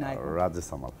नेपाली नायक राजेश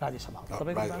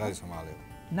समाल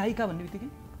नायिका भन्ने बित्तिकै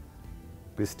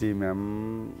क्रिस्टी म्याम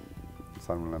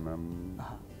शर्मिला म्याम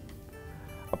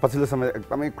पछिल्लो समय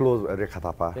एकदमै क्लोज रेखा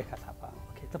थापा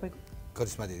ओके तपाईँको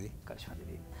करिश्मा दिदी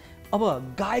अब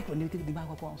गायक भन्ने बित्तिकै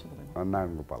दिमागमा को आउँछ तपाईँको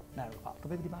नारायण गोपाल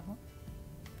तपाईँको दिमागमा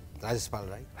राजेश पाल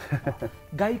राई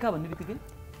गायिका भन्ने बित्तिकै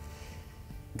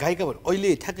गायिका भन्नु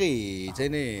अहिले ठ्याक्कै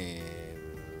चाहिँ नै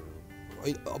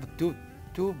अब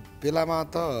त्यो बेलामा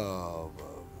त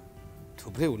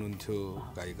थुप्रै हुनुहुन्थ्यो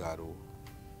गायिकाहरू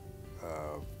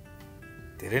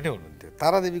धेरै नै हुनुहुन्थ्यो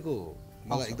तारादेवीको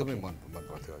मलाई एकदमै मन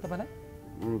पर्थ्यो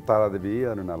तारादेवी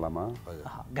अरुणा लामा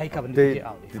गायिका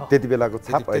त्यति बेलाको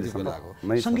छाप अहिलेसम्म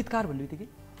सङ्गीतकार भन्ने बित्तिकै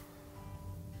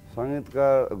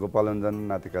सङ्गीतकार गोपालञ्जन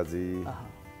नातिकाजी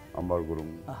अम्बर गुरुङ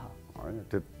होइन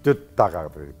त्यो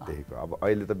ताकादेखिको अब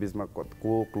अहिले त बिचमा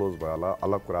को क्लोज भयो होला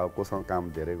अलग कुरा हो कोसँग काम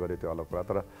धेरै गऱ्यो त्यो अलग कुरा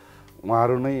तर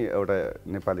उहाँहरू नै एउटा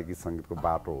नेपाली गीत सङ्गीतको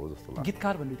बाटो हो जस्तो लाग्छ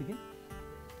गीतकार भन्ने बित्तिकै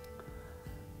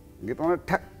गीतमा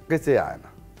ठ्याक्कै चाहिँ आएन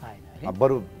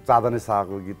बरु चाँदनी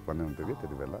शाहको गीत भन्ने हुन्थ्यो कि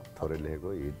त्यति बेला थोरै लेखेको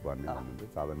हिट भन्ने भन्नुहुन्थ्यो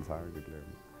चाँदनी शाहको गीत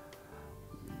लेखेको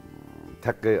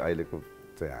ठ्याक्कै अहिलेको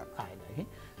चाहिँ आएन है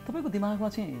तपाईँको दिमागमा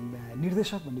चाहिँ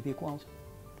निर्देशक भन्ने को आउँछ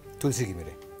तुलसी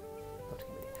घिमिरे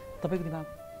तपाईँको दिमाग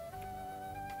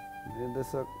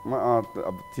निर्देशकमा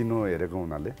अब चिनो हेरेको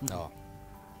हुनाले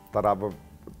तर अब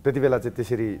त्यति बेला चाहिँ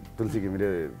त्यसरी तुलसी घिमिरे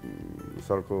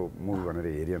सरको मुभी भनेर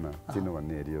हेरिएन चिनो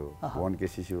भन्ने हेरियो भुवन के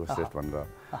शिशु श्रेष्ठ भनेर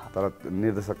तर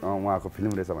निर्देशक उहाँको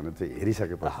फिल्म रहेछ भनेर चाहिँ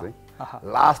हेरिसकेपछि चाहिँ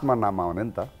लास्टमा नाम आउने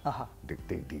नि त टिक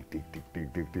टिक टिक टिक टिक टिक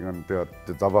टिक टिक अनि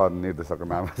त्यो जब निर्देशकको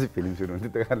नाममा चाहिँ फिल्म सुरु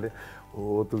हुन्थ्यो त्यो कारणले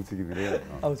ओ तुलसी घिमिरे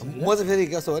म चाहिँ फेरि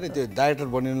कस्तो भने त्यो डाइरेक्टर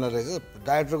बनिनु रहेछ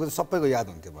डाइरेक्टरको चाहिँ सबैको याद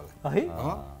हुन्थ्यो मलाई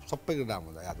सबैको नाम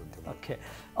हुँदा याद हुन्थ्यो ओके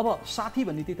अब साथी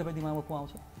भन्ने त्यही तपाईँ दिमागमा को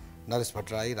आउँछ नरेश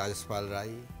भट्टराई राजेश पाल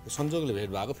राई संजोगले भेट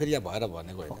भएको फेरि यहाँ भएर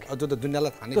भनेको होइन त्यो त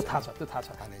दुनियाँलाई थाहा छ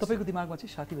तपाईँको दिमागमा चाहिँ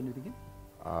साथी भन्ने बित्तिकै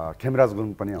खेमराज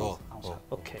गुरुङ पनि आउँछ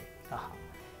ओके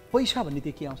पैसा भन्ने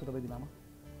त्यो के आउँछ तपाईँ दिमागमा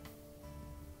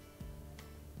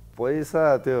पैसा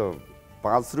त्यो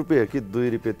 5 रुपियाँ कि 2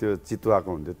 रुपियाँ त्यो चितुवाको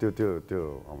हुन्थ्यो त्यो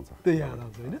आउँछ त्यो याद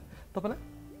आउँछ होइन तपाईँलाई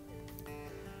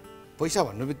पैसा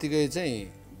भन्नु बित्तिकै चाहिँ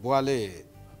बुवाले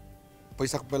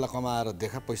पैसाको पहिला कमाएर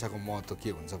देखा पैसाको महत्त्व के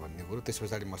हुन्छ भन्ने कुरो त्यस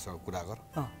पछाडि मसँग कुरा गर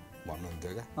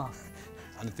भन्नुहुन्थ्यो क्या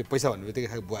अनि त्यो पैसा भन्ने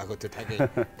बित्तिकै बुवाको त्यो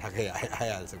ठ्याक्कै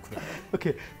आइहाल्छ कुरा ओके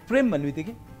प्रेम भन्ने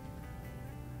बित्तिकै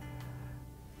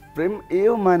प्रेम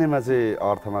यो मानेमा चाहिँ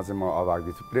अर्थमा चाहिँ म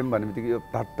अभागी छु प्रेम भन्ने बित्तिकै यो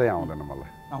टट्टै आउँदैन मलाई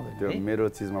त्यो मेरो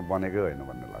चिजमा बनेकै होइन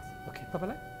भन्ने लाग्छ ओके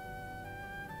तपाईँलाई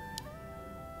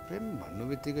प्रेम भन्नु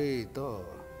बित्तिकै त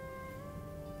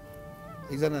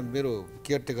एकजना मेरो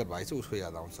केयरटेकर भाइ छ उसको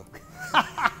याद आउँछ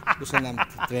उसको नाम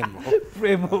प्रेम हो।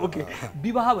 प्रेम हो, ओके।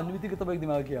 विवाह भन्ने बित्तिकै तपाईँको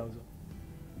दिमागमा के आउँछ?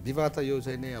 विवाह त यो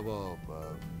चाहिँ नि अब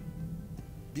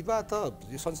विवाह त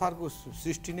यो संसारको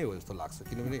सृष्टि नै हो जस्तो लाग्छ,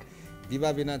 किनभने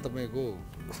विवाह बिना तपाईँको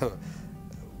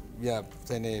यहाँ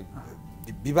चाहिँ नि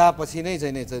विवाहपछि नै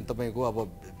चाहिँ नि तपाईँको अब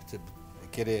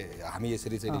के अरे हामी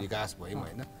यसरी चाहिँ विकास भयौँ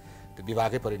होइन, त्यो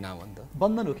विवाहकै परिणाम हो नि त।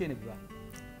 बन्धन हो कि होइन विवाह?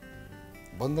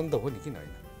 बन्धन त हो नि, किन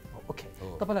होइन। ओके,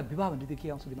 तपाईँलाई विवाह भन्ने बित्तिकै के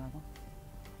आउँछ दिमागमा?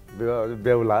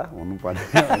 बेहुला हुनुपर्ने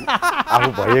आफू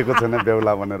भएको छैन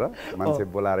बेहुला भनेर मान्छे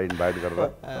बोलाएर इन्भाइट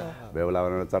गरेर बेहुला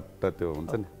भनेर चट्ट त्यो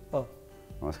हुन्छ नि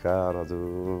नमस्कार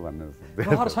हजुर भनेर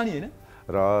रहर छ नि होइन?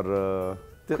 रहर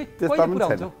त्यस्ता पनि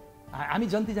छैन। हामी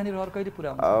जन्ती जाने रहर कहिले पुरा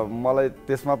हुन्छ? मलाई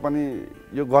त्यसमा पनि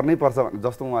यो गर्नै पर्छ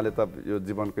जस्तो उहाँले त यो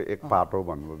जीवनको एक पार्ट हो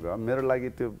भन्नुभयो, मेरो लागि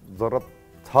त्यो जरुरत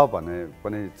छ भने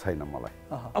पनि छैन मलाई।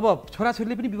 अब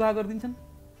छोराछोरीले पनि विवाह गरिदिन्छन्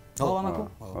बाबुआमाको?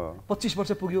 25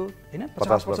 वर्ष पुग्यो होइन,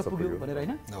 50 वर्ष पुग्यो भनेर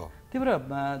होइन, त्यही भएर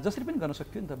जसरी पनि गर्न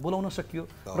सकियो नि त, बोलाउन सकियो,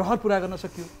 रहर पुरा गर्न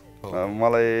सकियो।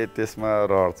 मलाई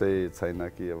त्यसमा रहर चाहिँ छैन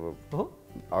कि अब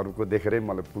अरूको देखेरै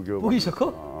मलाई पुगिसक्यो।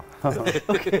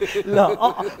 ल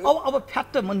अब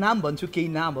फ्याक्ट म नाम भन्छु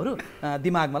केही नामहरू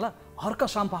दिमागमा। ल हर्क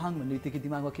साम्पाहाङ भन्ने बित्तिकै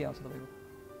दिमागमा के आउँछ तपाईँको?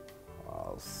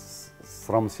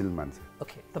 श्रमशील मान्छे।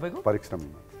 ओके, तपाईँको? परिश्रमी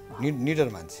मान्छे, निडर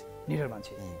मान्छे। निडर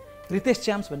मान्छे। रितेश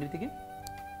च्याम्स भन्ने बित्तिकै?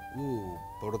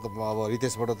 बाट त म अब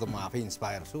रितेशबाट त म आफै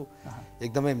इन्सपायर छु,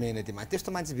 एकदमै मेहनती मान्छे,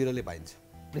 त्यस्तो मान्छे बिरलै पाइन्छ।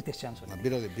 रितेश च्याम्स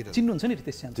बिरलै चिन्नुहुन्छ नि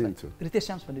रितेश च्याम्स? चिन्छु। रितेश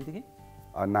च्याम्स भन्ने बित्तिकै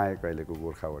नायक अहिलेको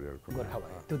गोर्खा वारियरको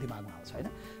त्यो दिमागमा आउँछ होइन।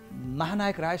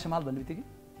 महानायक राय समाल भन्ने बित्तिकै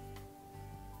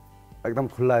एकदम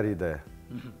खुल्ला हृदय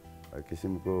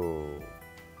किसिमको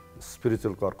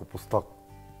स्पिरिचुअल करको पुस्तक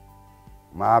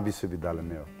महाविश्वविद्यालय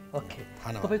नै हो। ओके,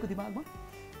 तपाईँको दिमागमा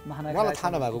महानायक? उहाँलाई थाहा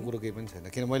नभएको कुरो केही पनि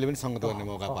छैन, किन मैले पनि सङ्गत गर्ने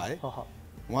मौका पाएँ।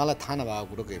 उहाँलाई थाहा नभएको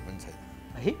कुरो केही पनि छैन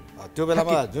है। त्यो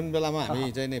बेलामा जुन बेलामा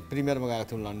हामी चाहिँ नि प्रिमियरमा गएको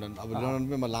थियौँ लन्डन, अब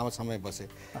लन्डनमै म लामो समय बसेँ,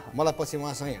 मलाई पछि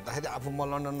उहाँसँग हिँड्दाखेरि आफू म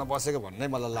लन्डनमा बसेको भन्नै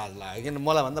मलाई लाज लाग्यो, किन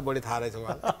मलाई भन्दा बढी थाहा रहेछ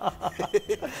उहाँलाई।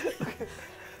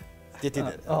 त्यति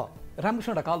नै।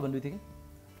 रामकृष्ण ढकाल भन्ने बित्तिकै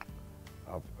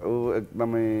ऊ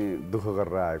एकदमै दुःख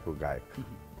गरेर आएको गायक,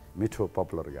 मिठो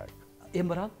पपुलर गायक।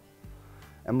 एम्बराल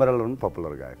पनि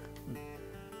पपुलर गायक,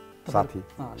 साथी।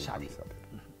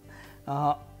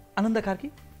 आनन्द कार्की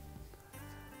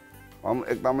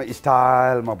एकदमै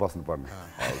स्टाइलमा बस्नुपर्ने।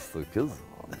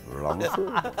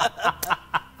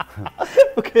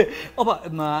 ओके, अब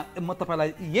म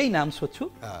तपाईँलाई यही नाम सोध्छु,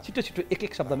 छिटो छिटो एक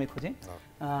एक शब्दमै खोजेँ।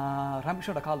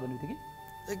 रामकृष्ण ढकाल भन्ने बित्तिकै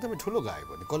एकदमै ठुलो गायक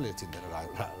हो नि, कसले चिन्दैन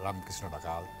रामकृष्ण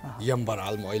ढकाल,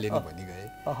 यम्बराल म अहिले नै भनिगएँ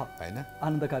होइन।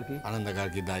 आनन्द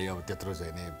कार्की दाई अब त्यत्रो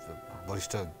चाहिँ नि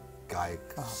वरिष्ठ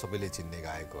गायक, सबैले चिन्ने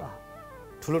गायक हो,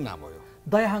 ठुलो नाम हो यो।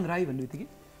 दयाहाङ राई भन्ने बित्तिकै?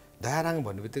 दयाहाङ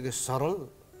भन्ने बित्तिकै सरल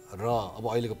र अब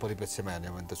अहिलेको परिप्रेक्ष्यमा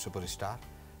हेर्ने भने त सुपरस्टार,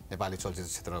 नेपाली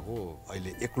चलचित्र क्षेत्रको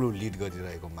अहिले एक्लो लिड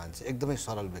गरिरहेको मान्छे, एकदमै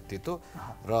सरल व्यक्तित्व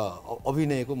र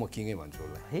अभिनयको म किङै भन्छु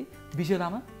उसलाई। है विजय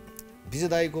लामा? विजय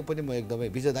दाईको पनि म एकदमै,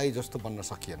 विजय दाई जस्तो बन्न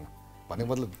सकिएन भनेको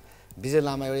मतलब विजय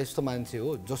लामा एउटा यस्तो मान्छे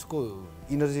हो जसको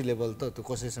इनर्जी लेभल त त्यो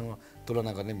कसैसँग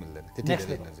तुलना गर्नै मिल्दैन, त्यति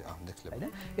धेरै इनर्जी। नेक्स्ट लेभल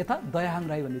होइन। यता दयाहाङ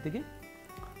राई भन्ने बित्तिकै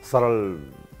सरल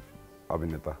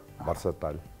अभिनेता,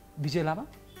 वर्सटाइल। विजय लामा?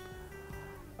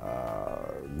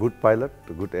 गुड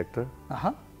पाइलट, गुड एक्टर,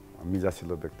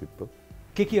 मिजासिलो व्यक्तित्व।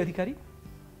 के अधिकारी?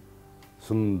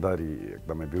 सुन्दरी,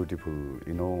 एकदमै ब्युटिफुल,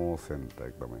 इनोसेन्ट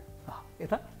एकदमै।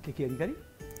 यता के अधिकारी?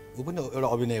 ऊ पनि एउटा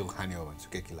अभिनयको खानी हो भन्छु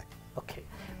केकीलाई। ओके,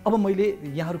 अब मैले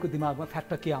यहाँहरूको दिमागमा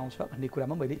फ्याक्ट के आउँछ भन्ने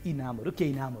कुरामा मैले यी नामहरू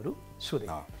केही नामहरू सोधेँ।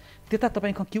 त्यता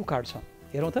तपाईँको क्यू कार्ड छ,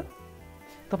 हेरौँ त।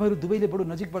 तपाईँहरू दुवैले बडो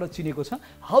नजिकबाट चिनेको छ,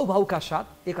 हाउभाउका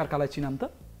साथ एकअर्कालाई चिनाम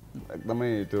त?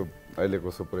 एकदमै त्यो अहिलेको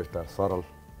सुपरस्टार सरल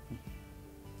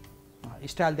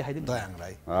स्टाइल देखाइदिनु। दयाहाङ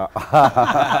राई।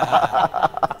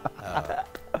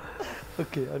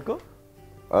 ओके,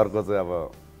 अर्को चाहिँ अब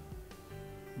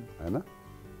होइन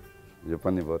यो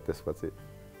पनि भयो, त्यसपछि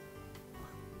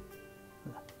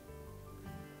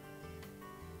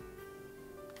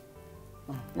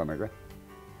भनेको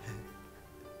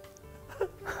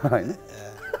होइन।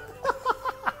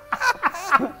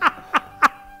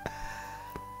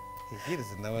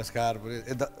 नमस्कार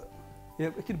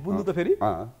एकछिन बुझ्नु त फेरि।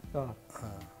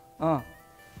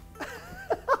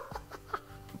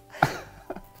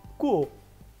 को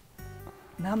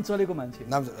नाम चलेको मान्छे?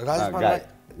 नाम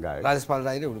राजेश पायल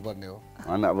राई नै हुनुपर्ने हो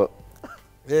होइन। अब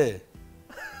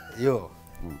यो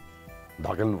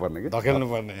धकेल्नु पर्ने कि धकेल्नु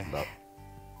पर्ने।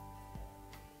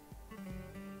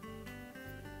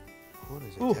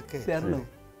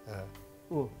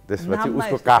 त्यसपछि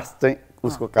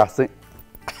उसको कास्ट चाहिँ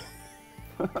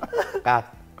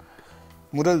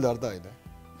मुरलीधर त होइन,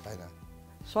 होइन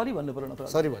सरी भन्नु पर्यो न त।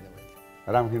 सरी भन्नु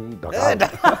रामकृष्ण ढकाल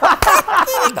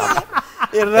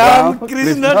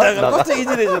रामकृष्ण ढकाल कस्तो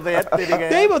इजी रहेछ त यार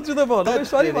त्यही भन्छु त म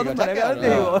सरी भन्नु भनेको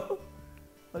त्यही हो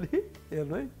अलि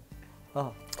हेर्नु है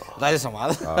राजेश समाल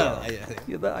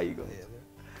यो त आइगयो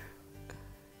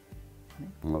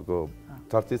उहाँको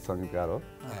चर्चित सङ्गीतकार हो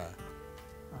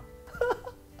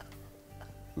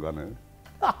गर्ने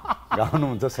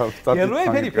गाउनुहुन्छ हेर्नु है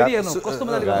फेरि हेर्नु कस्तो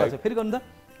मजाले गाउँछ फेरि गर्नु त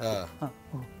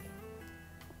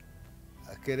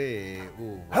के अरे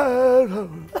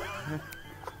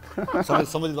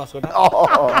सम्बन्धित बास्कोटा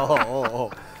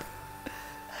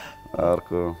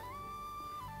अर्को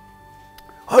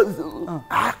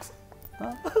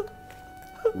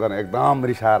गर्न एकदम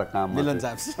रिसाएर काम मिलन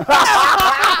चाम्स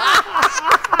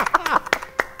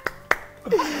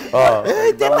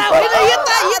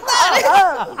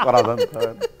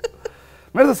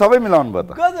मेरो त सबै मिलाउनु भयो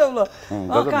त गजब ल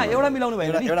कहाँ एउटा मिलाउनु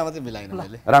भएन नि एउटा मात्रै मिलाएन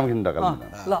मैले रामकृष्ण ढकाल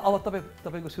ल अब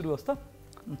तपाईको सुरु होस् त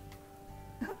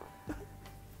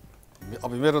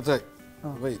अब मेरो चाहिँ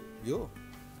भाइ यो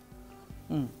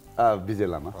विजय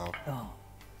लामा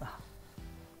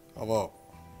अब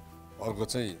अर्को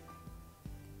चाहिँ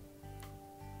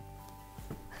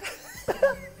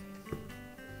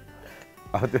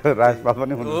त्यो राजपाल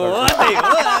पनि हुनु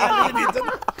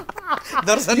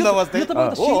दर्शन नमस्ते यो त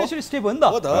सिग्नेचर स्टेप हो नि त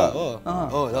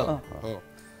हो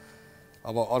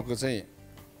अब अर्को चाहिँ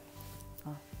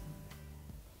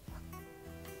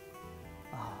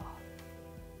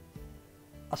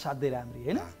असाध्यै राम्री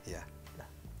हैन या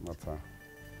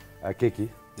अच्छा के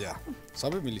या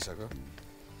सबै मिलिसक्यो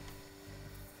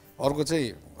अर्को चाहिँ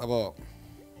अब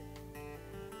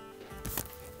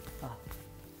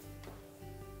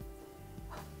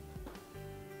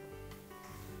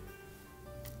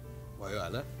भयो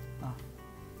होला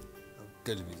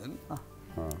टेलिभिजन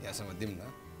यहाँसम्म दिउँ न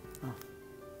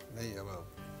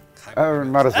है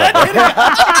नरेश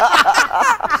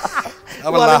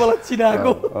अब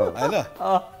चिनाको होइन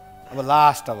अब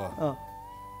लास्ट अब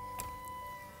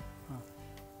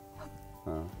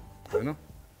होइन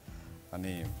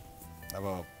अनि अब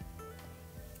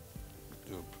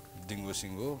त्यो डिङ्गो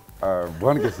सिङ्गो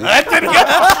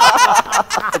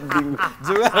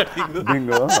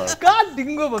कहाँ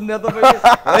डिङ्गो भन्दा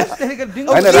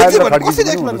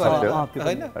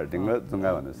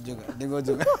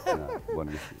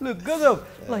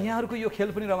यहाँहरूको यो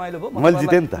खेल पनि रमाइलो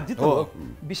भयो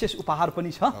विशेष उपहार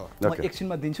पनि छ म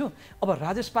एकछिनमा दिन्छु अब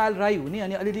राजेश पायल राई हुने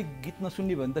अनि अलिअलि गीत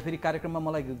नसुन्ने भने त फेरि कार्यक्रममा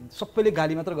मलाई सबैले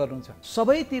गाली मात्र गर्नुहुन्छ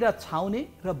सबैतिर छाउने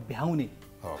र भ्याउने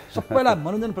सबैलाई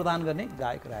मनोरञ्जन प्रदान गर्ने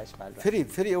गायक राजेश पायल राई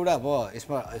फेरि एउटा अब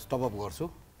यसमा स्टप अप गर्छु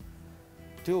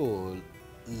त्यो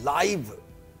लाइभ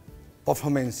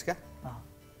पर्फर्मेन्स क्या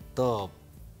त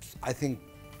आई थिङ्क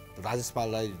राजेश पाल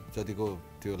राई जतिको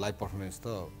त्यो लाइभ पर्फर्मेन्स त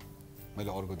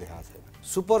मैले अर्को देखाएको छैन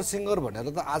सुपर सिङ्गर भनेर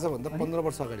त आजभन्दा 15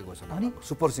 वर्ष अगाडि घोषणा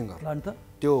सुपर सिङ्गर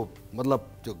त्यो मतलब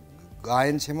त्यो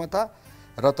गायन क्षमता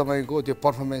र तपाईँको त्यो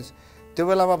पर्फर्मेन्स त्यो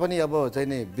बेलामा पनि अब चाहिँ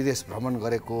नि विदेश भ्रमण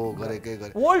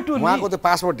गरेकै उहाँको त्यो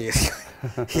पासपोर्ट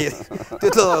त्यो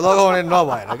त लगाउने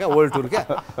नभएर क्या वर्ल्ड टुर क्या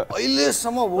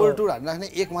अहिलेसम्म वर्ल्ड टुर हानिराख्ने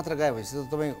एक मात्र गाए भएपछि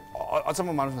त तपाईँ अचम्म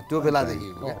मान्नुहोस् न त्यो बेलादेखि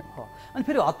अनि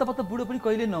फेरि हत्तापत्त बुढो पनि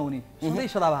कहिले नहुने सधैँ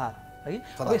सदाबहार है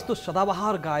अब यस्तो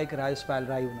सदाबहार गायक राजेश पायल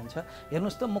राई हुनुहुन्छ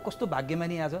हेर्नुहोस् त म कस्तो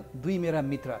भाग्यमानी आज दुई मेरा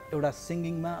मित्र एउटा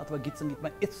सिङ्गिङमा अथवा गीत सङ्गीतमा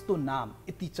यस्तो नाम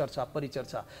यति चर्चा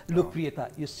परिचर्चा लोकप्रियता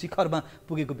यो शिखरमा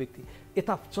पुगेको व्यक्ति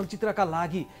यता चलचित्रका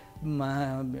लागि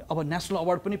अब नेसनल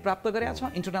अवार्ड पनि प्राप्त गरेका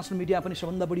छ इन्टरनेसनल मिडिया पनि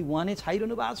सबभन्दा बढी उहाँ नै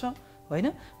छाइरहनु भएको छ होइन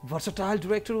भर्सटाइल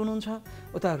डिरेक्टर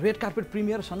हुनुहुन्छ उता रेड कार्पेट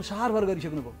प्रिमियर संसारभर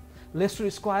गरिसक्नु भयो लेस्टर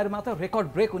स्क्वायरमा त रेकर्ड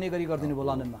ब्रेक हुने गरी गरिदिनु भयो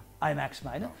लन्डनमा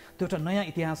आइम्याक्समा होइन त्यो एउटा नयाँ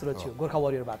इतिहास रच्यो गोर्खा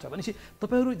वरियरबाट भनेपछि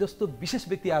तपाईँहरू जस्तो विशेष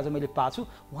व्यक्ति आज मैले पाछु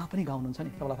उहाँ पनि गाउनुहुन्छ नि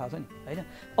तपाईँलाई थाहा छ नि होइन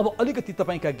अब अलिकति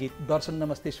तपाईँका गीत दर्शन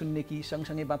नमस्ते सुन्ने कि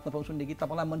सँगसँगै बाँच्न पाउँ सुन्ने कि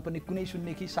तपाईँलाई मनपर्ने कुनै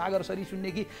सुन्ने कि सागर सरी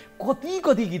सुन्ने कि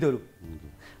कति गीतहरू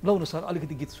लौ न सर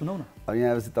अलिकति गीत सुनौ न अब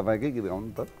यहाँ तपाईँकै गीत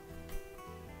गाउनु त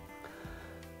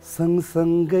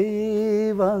सँगसँगै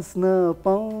बाँच्न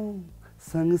पाऊँ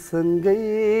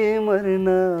सँगसँगै मर्न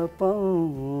पाऊँ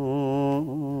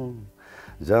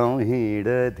जाउँ हिँड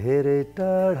धेरै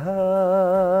टाढा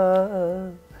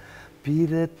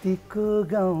पिरतीको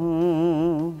गाउँ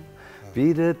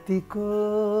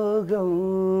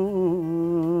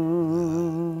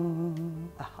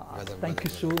थ्याङ्क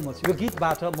यू सो मच यो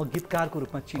गीतबाट म गीतकारको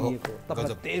रूपमा चिनिएको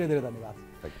तपाईँलाई धेरै धेरै धन्यवाद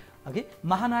ओके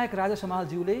महानायक राजा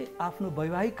समालज्यूले आफ्नो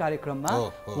वैवाहिक कार्यक्रममा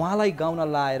उहाँलाई गाउन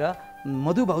लाएर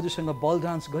मधु भाउजूसँग बल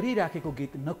डान्स गरिराखेको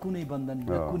गीत न कुनै बन्धन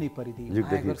न कुनै परिधि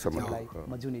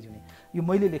म जुनी यो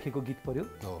मैले लेखेको गीत पर्यो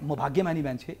म भाग्यमानी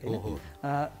मान्छे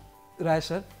राज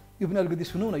सर यो पनि अलिकति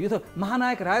सुनौ न यो त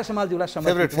महानायक राजा समालज्यूलाई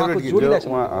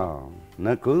न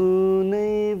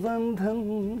कुनै बन्धन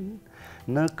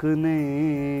न कुनै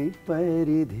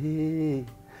परिधि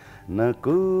न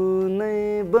कुनै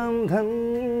बन्धन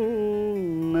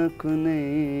न कुनै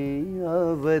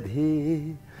अवधि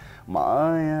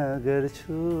माया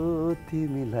गर्छु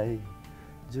तिमीलाई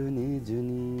जुनी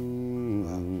जुनी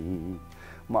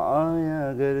माया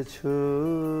गर्छु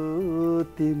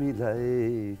तिमीलाई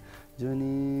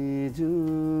जुनी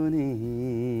जुनी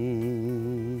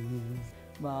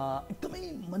एकदमै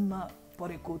मनमा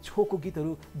परेको छोको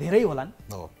गीतहरू धेरै होलान्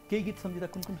केही गीत सम्झिँदा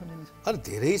कुन कुन सम्झिनुहुन्छ? अरे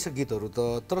धेरै छ गीतहरू त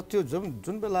तर त्यो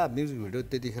जुन बेला म्युजिक भिडियो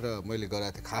त्यतिखेर मैले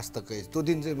गराएको थिएँ खास त त्यो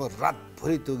दिन चाहिँ म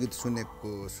रातभरि त्यो गीत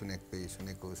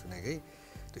सुनेकै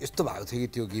त्यो यस्तो भएको थियो कि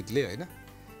त्यो गीतले होइन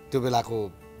त्यो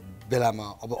बेलामा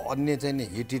अब अन्य चाहिँ नि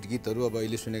हिट गीतहरू अब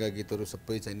अहिले सुनेका गीतहरू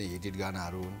सबै चाहिँ नि हिट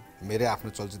गानाहरू हुन् मेरै आफ्नो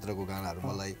चलचित्रको गानाहरू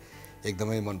मलाई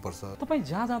एकदमै मनपर्छ। तपाईँ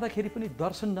जहाँ जाँदाखेरि पनि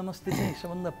दर्शन नमस्ते चाहिँ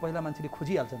सबभन्दा पहिला मान्छेले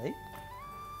खोजिहाल्छन् है?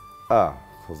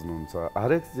 खोज्नुहुन्छ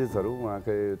हरेक चिजहरू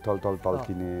उहाँकै टल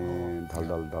टल्किने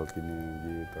ढल ढल्किने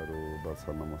गीतहरू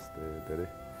दर्शन नमस्ते धेरै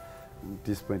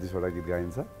 30-35 वटा गीत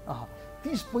गाइन्छ।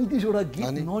 30-35 वटा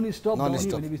गीत नन स्टप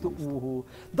भनेपछि ओहो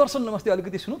दर्शन नमस्ते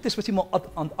अलिकति सुनौ त्यसपछि म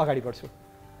अगाडि बढ्छु।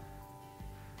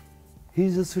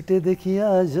 हिजो छुटेदेखि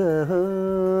आज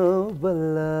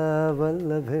बल्ल बल्ल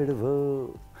भेट भो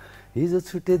हिजो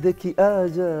छुटेदेखि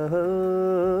आज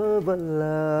बल्ल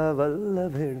बल्ल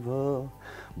भेट भो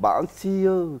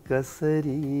बाँचियो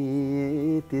कसरी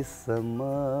तिसम्म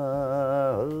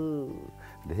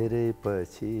धेरै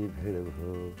पछि भेट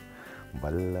भो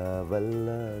बल्ल बल्ल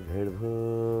भेट भो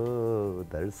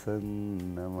दर्शन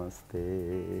नमस्ते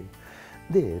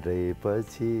धेरै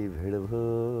पछि भेट भो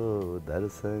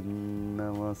दर्शन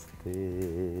नमस्ते।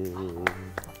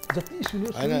 जति सुन्यो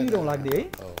सुनिरहँ लाग्ने है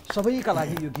सबैका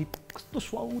लागि यो गीत कस्तो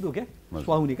सुहाउँदो क्या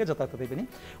सुहाउने क्या जताततै पनि।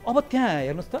 अब त्यहाँ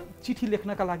हेर्नुहोस् त चिठी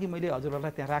लेख्नका लागि मैले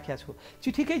हजुरहरूलाई त्यहाँ राखेको छु।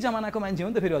 चिठीकै जमानाको मान्छे हो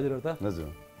नि त फेरि हजुरहरू त।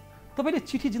 हजुर तपाईँले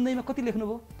चिठी जिन्दगीमा कति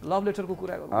लेख्नुभयो लभ लेटरको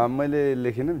कुरा गर्नु? मैले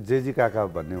लेखिनँ जेजी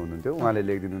काका भन्ने हुनुहुन्थ्यो उहाँले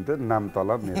लेखिदिनुहुन्थ्यो नाम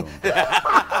तल मेरो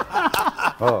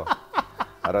हो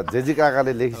र जेजी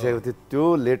काकाले लेखिसकेको थियो त्यो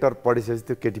लेटर पढिसकेपछि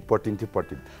त्यो केटी पट्टिन्थ्यो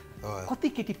कति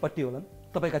केटी पट्टी होला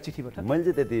तपाईँका चिठीबाट? मैले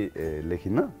चाहिँ त्यति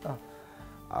लेखिनँ।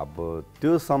 अब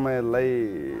त्यो समयलाई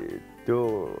त्यो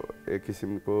एक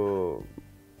किसिमको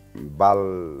बाल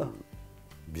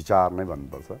विचार नै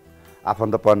भन्नुपर्छ।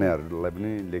 आफन्त पर्नेहरूलाई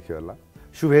पनि लेख्यो होला।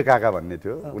 शुभे काका भन्ने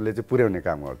थियो उसले चाहिँ पुर्याउने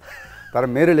काम गर्थ्यो तर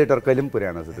मेरो लेटर कहिले पनि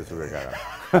पुर्याएन छ त्यो शुभे काका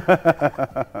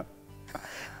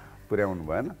पुर्याउनु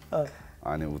भएन।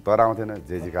 अनि उत्तर आउँथेन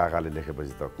जेजी काकाले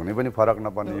लेखेपछि त कुनै पनि फरक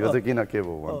नपर्ने यो चाहिँ किन के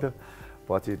भयो भन्थ्यो।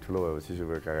 पछि ठुलो भएपछि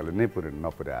शुभे काकाले नै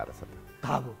नपुर्याएर छ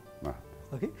थाहा भयो।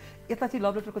 यता चाहिँ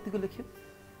लभ लेटर कतिको लेख्यो?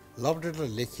 लभ लेटर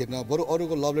लेखिएन बरु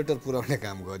अरूको लभ लेटर पुर्याउने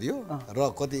काम गरियो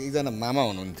र कति एकजना मामा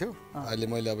हुनुहुन्थ्यो अहिले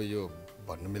मैले अब यो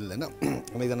भन्नु मिल्दैन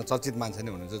एकजना चर्चित मान्छे नै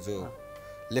हुनुहुन्छ जो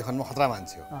लेखनमा खतरा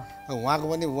मान्छे हो उहाँको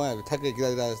पनि उहाँ ठ्याक्कै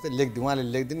किताब जस्तै उहाँले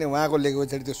लेखिदिने उहाँको लेखे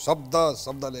पछाडि त्यो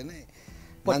शब्दले नै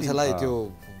मान्छेलाई त्यो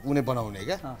उनी बनाउने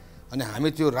क्या। अनि हामी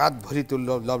त्यो रातभरि त्यो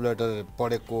लभ लेटर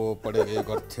पढेकै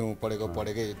गर्थ्यौँ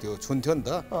पढेकै त्यो छुन्थ्यो नि त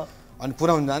अनि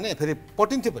पुऱ्याउनु जाने फेरि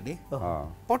पटिन्थ्यो पनि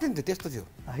पटिन्थ्यो त्यस्तो थियो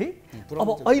है। अब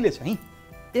अहिले चाहिँ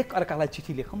एक अर्कालाई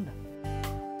चिठी लेखौँ न।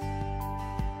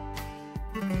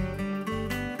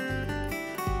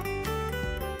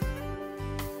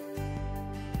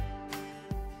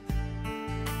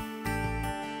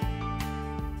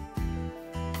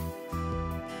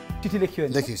 चिठी लेखियो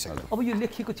अब यो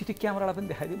लेखिएको चिठी क्यामेरालाई पनि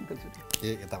देखाइदिउँ न त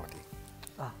यतापट्टि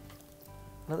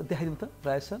देखाइदिउँ त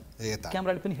राजेश सर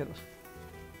क्यामेराले पनि हेर्नुहोस्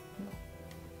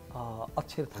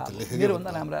अक्षर थाहा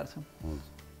मेरोभन्दा राम्रो आएर छ।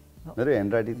 मेरो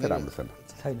ह्यान्ड राइटिङ त राम्रो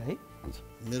छैन है।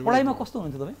 पढाइमा कस्तो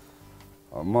हुनुहुन्छ तपाईँ?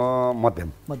 म मध्यम।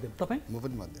 तपाईँ? म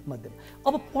पनि मध्यम।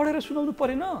 अब पढेर सुनाउनु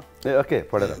परेन? ओके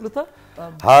पढेर ल त।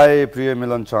 हाई प्रिय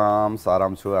मिलन चाम्स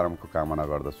आराम छु आरामको कामना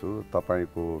गर्दछु।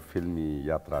 तपाईँको फिल्मी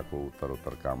यात्राको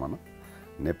उत्तरोत्तर कामना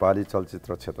नेपाली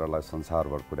चलचित्र क्षेत्रलाई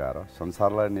संसारभर पुर्याएर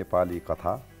संसारलाई नेपाली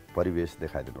कथा परिवेश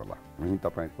देखाइदिनु होला। यही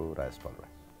तपाईँको राजेश पाल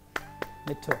राई।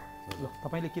 मिठो। ल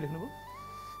तपाईँले के लेख्नुभयो?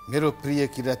 मेरो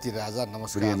प्रिय किराती राजा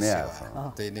नमस्कार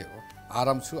त्यही नै हो।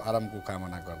 आराम छु आरामको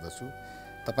कामना गर्दछु।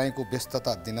 तपाईको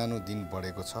व्यस्तता दिनानुदिन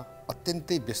बढेको छ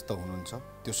अत्यन्तै व्यस्त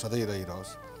हुनुहुन्छ त्यो सधैँ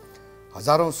रहिरहोस्।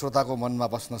 हजारौं श्रोताको मनमा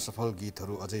बस्न सफल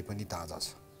गीतहरू अझै पनि ताजा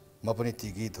छ। म पनि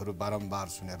ती गीतहरू बारम्बार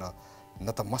सुनेर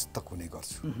नतमस्तक हुने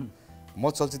गर्छु।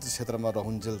 म चलचित्र क्षेत्रमा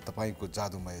रहुन्जेल तपाईको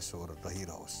जादुमय स्वर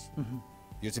रहिरहोस्।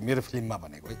 यो चाहिँ मेरो फिल्ममा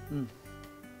भनेको है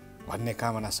भन्ने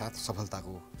कामना साथ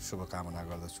सफलताको शुभकामना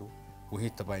गर्दछु।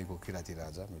 उही तपाईको किराती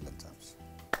राजा मिलन चाम्स।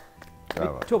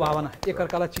 मिठो भावना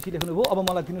एकअर्कालाई चिठी लेख्नुभयो। अब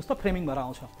मलाई दिनुहोस् त फ्रेमिङ भएर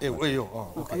आउँछ। ए यो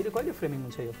अहिले कहिले फ्रेमिङ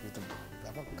हुन्छ यो?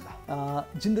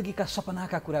 जिन्दगीका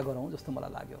सपनाका कुरा गरौँ जस्तो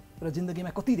मलाई लाग्यो र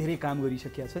जिन्दगीमा कति धेरै काम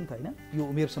गरिसकेका छ नि त होइन यो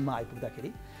उमेरसम्म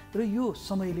आइपुग्दाखेरि र यो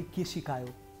समयले के सिकायो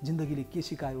जिन्दगीले के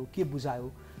सिकायो के बुझायो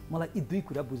मलाई यी दुई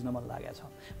कुरा बुझ्न मन लागेको छ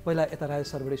पहिला यता राजेश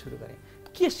सरबाटै सुरु गरेँ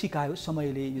के सिकायो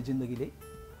समयले यो जिन्दगीले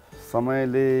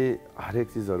समयले हरेक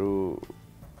चिजहरू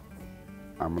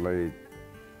हामीलाई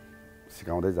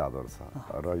सिकाउँदै जाँदो रहेछ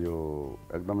र यो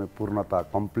एकदमै पूर्णता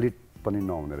कम्प्लिट पनि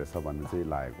नहुने रहेछ भन्ने चाहिँ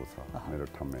लागेको छ मेरो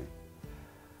ठाउँमै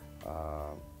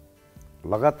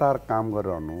लगातार काम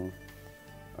गरिरहनु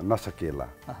नसकिएला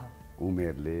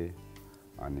उमेरले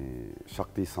अनि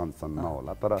शक्ति सञ्चन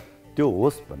नहोला तर त्यो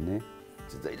होस् भन्ने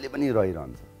जहिले पनि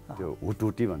रहिरहन्छ त्यो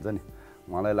हुटुटी भन्छ नि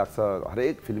मलाई लाग्छ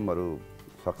हरेक फिल्महरू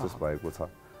सक्सेस भएको छ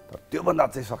तर त्योभन्दा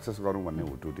चाहिँ सक्सेस गरौँ भन्ने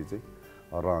हुटुटी चाहिँ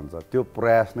रहन्छ त्यो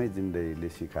प्रयास नै जिन्दगीले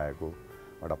सिकाएको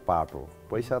एउटा पाठ हो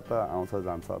पैसा त आउँछ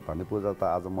जान्छ धनी पूजा त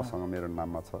आज मसँग मेरो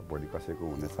नाममा छ भोलि कसैको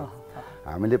हुनेछ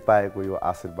हामीले पाएको यो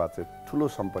आशीर्वाद चाहिँ ठुलो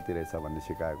सम्पत्ति रहेछ भन्ने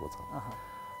सिकाएको छ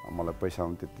मलाई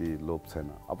पैसामा त्यति लोभ छैन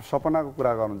अब सपनाको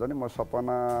कुरा गर्नुहुन्छ नि म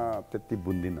सपना त्यति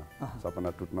बुन्दिनँ सपना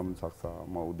टुट्न पनि सक्छ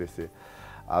म उद्देश्य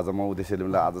आज म उद्देश्यले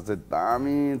मलाई आज चाहिँ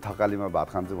दामी थकालीमा भात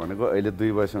खान्छु भनेको अहिले 2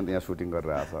 वर्षमा यहाँ सुटिङ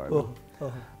गरिरहेछ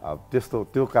अब त्यस्तो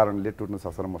त्यो कारणले टुट्न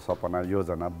सक्छ र म सपना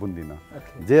योजना बुन्दिनँ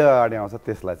जे अगाडि आउँछ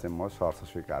त्यसलाई चाहिँ म सहर्ष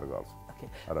स्वीकार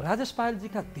गर्छु राजेश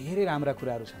पायलजीका धेरै राम्रा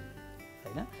कुराहरू छन्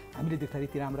हैन हामीले देख्दाखेरि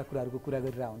ती राम्रा कुराहरूको कुरा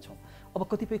गरिरहेका हुन्छौँ अब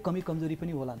कतिपय कमी कमजोरी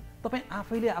पनि होलान् तपाईँ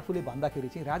आफूले भन्दाखेरि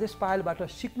चाहिँ राजेश पायलबाट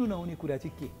सिक्नु नहुने कुरा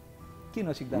चाहिँ के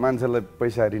नसिक्दा मान्छेलाई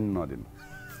पैसा ऋण नदिनु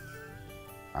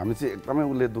हामी चाहिँ एकदमै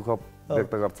उसले दुःख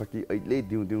व्यक्त गर्छ कि अहिले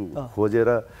दिउँ खोजेर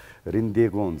ऋण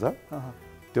दिएको हुन्छ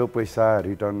त्यो पैसा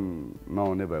रिटर्न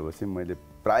नहुने भएपछि मैले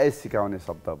प्राय सिकाउने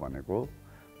शब्द भनेको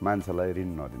मान्छेलाई ऋण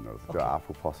नदिनु त्यो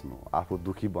आफू फस्नु आफू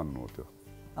दुखी बन्नु हो त्यो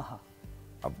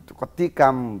अब कति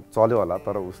काम चल्यो होला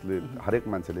तर उसले हरेक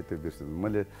मान्छेले त्यो बिर्सिन्छ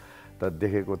मैले त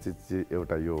देखेको चिज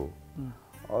एउटा यो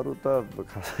अरू त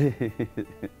खासै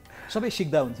सबै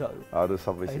सिक्दा हुन्छ अरू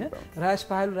सबै सिक्दा राजेश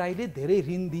पायल राईले धेरै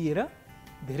ऋण दिएर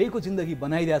धेरैको जिन्दगी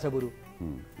बनाइदिएछ बरु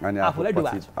अनि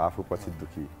आफू पछि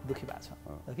दुखी भएको छ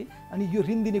ओके अनि यो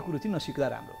ऋण दिने कुरो चाहिँ नसिक्दा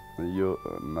राम्रो यो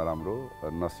नराम्रो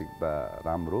नसिक्दा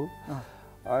राम्रो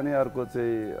अनि अर्को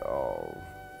चाहिँ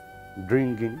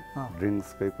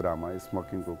ड्रिङ्क्सकै कुरामा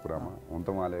स्मोकिङको कुरामा हुन त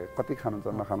उहाँले कति खानुहुन्छ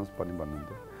नखानुहोस् पनि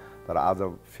भन्नुहुन्थ्यो तर आज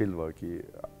फिल भयो कि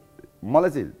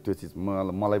मलाई चाहिँ त्यो चिज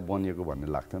मलाई बनिएको भन्ने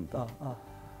लाग्थ्यो नि त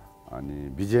अनि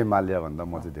विजय माल्या भन्दा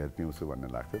म चाहिँ धेरै पिउँछु भन्ने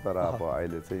लाग्थ्यो तर अब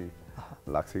अहिले चाहिँ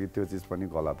लाग्छ कि त्यो चिज पनि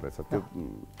गलत रहेछ त्यो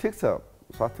ठिक छ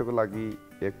स्वास्थ्यको लागि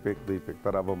 1 पेक 2 पेक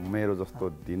तर अब मेरो जस्तो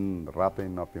दिन रातै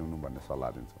नपिउनु भन्ने सल्लाह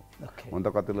दिन्छु हुन त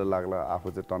कतिले लाग्ला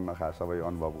आफू चाहिँ टन्न खाए सबै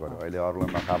अनुभव गर्यो अहिले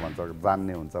अरूलाई नखा भन्छ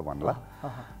जान्ने हुन्छ भन्ला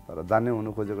तर जान्ने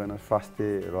हुनु खोजेको होइन स्वास्थ्य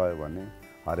रह्यो भने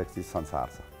हरेक चिज संसार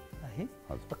छ है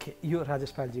ओके यो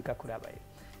राजेश पायलजीका कुरा भए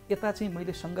यता चाहिँ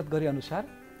मैले सङ्गत गरे अनुसार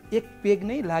 1 पेग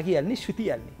नै लागिहाल्ने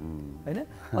सुतिहाल्ने हैन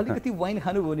अलिकति वाइन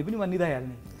खानुभयो भने पनि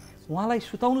निदाइहाल्ने उहाँलाई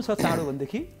सुताउनु छ चाँडो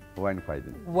भनेदेखि वाइन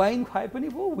खुवाइदिनु वाइन खुवाए पनि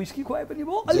भयो विस्की खुवाए पनि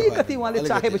भयो अलिकति उहाँले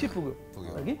चाखेपछि पुग्यो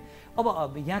कि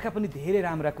अब यहाँका पनि धेरै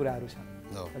राम्रा कुराहरू छन्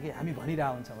कि हामी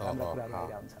भनिरहेको हुन्छौँ राम्रा कुराहरू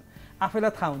भइरहेको हुन्छन्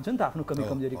आफैलाई थाहा हुन्छ नि त आफ्नो कमी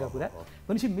कमजोरीका कुरा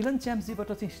भनेपछि मिलन च्याम्सजीबाट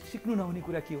चाहिँ सिक्नु नहुने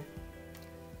कुरा के हो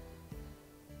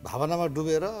भावनामा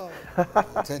डुबेर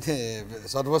चाहिँ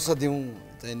सर्वस्व दिउँ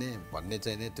चाहिँ भन्ने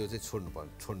चाहिँ त्यो चाहिँ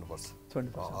छोड्नुपर्छ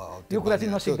यो कुरा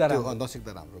चाहिँ नसिक्दा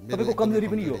राम्रो तपाईँको कमजोरी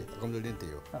पनि यो कमजोरी पनि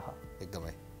त्यही हो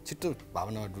एकदमै छिट्टो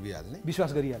भावनामा डुबिहाल्ने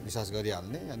विश्वास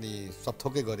गरिहाल्ने अनि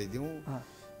सबथोकै गरिदिउँ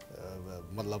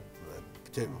मतलब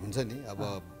चाहिँ हुन्छ नि अब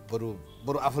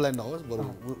बरु आफूलाई नहोस् बरु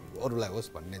अरूलाई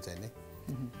होस् भन्ने चाहिँ नि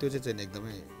त्यो चाहिँ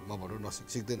एकदमै मबाट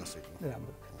सिक्दै नसिक्नु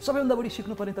राम्रो सबैभन्दा बढी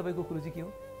सिक्नुपर्ने तपाईँको कुरो चाहिँ के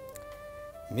हो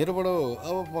मेरोबाट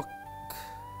अब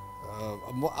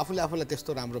म आफूलाई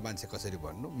त्यस्तो राम्रो मान्छे कसरी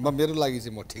भन्नु मेरो लागि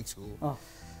चाहिँ म ठिक छु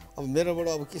अब मेरोबाट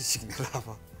अब के सिक्ने र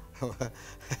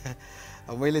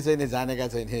अब मैले चाहिँ नि जानेका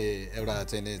चाहिँ नि एउटा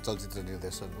चाहिँ नि चलचित्र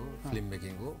निर्देशन हो फिल्म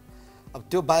मेकिङ हो अब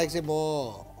त्यो बाहेक चाहिँ म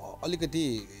अलिकति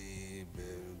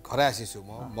घरायसी छु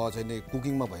म चाहिँ नि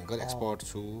कुकिङमा भयङ्कर एक्सपर्ट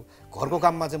छु घरको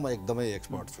काममा चाहिँ म एकदमै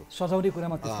एक्सपर्ट छु सजाउने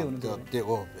कुरामा त्यस्तै हुनुहुन्छ त्यो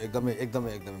हो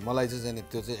एकदमै मलाई चाहिँ नि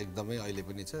त्यो चाहिँ एकदमै अहिले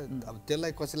पनि छ अब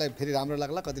त्यसलाई कसैलाई फेरि राम्रो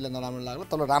लाग्ला कतिलाई नराम्रो लाग्ला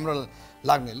तर राम्रो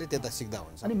लाग्नेले त्यता सिक्दा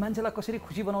हुन्छ अनि मान्छेलाई कसरी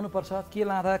खुसी बनाउनु पर्छ के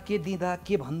लाँदा के दिँदा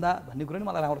के भन्दा भन्ने कुरा नि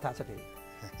मलाई राम्रो थाहा छ फेरि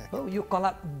हो यो कला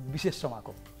विशेष छ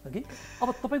उहाँको कि अब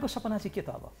तपाईँको सपना चाहिँ के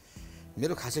त अब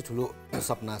मेरो खासै ठुलो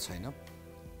सपना छैन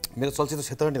मेरो चलचित्र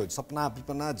क्षेत्र नै हो सपना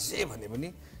विपना जे भने पनि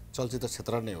चलचित्र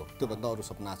क्षेत्र नै हो त्योभन्दा अरू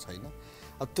सपना छैन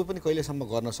अब त्यो पनि कहिलेसम्म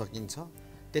गर्न सकिन्छ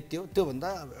त्यति हो त्योभन्दा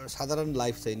साधारण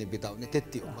लाइफ चाहिँ नि बिताउने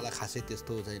त्यति हो मलाई खासै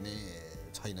त्यस्तो चाहिँ नि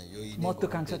छैन यो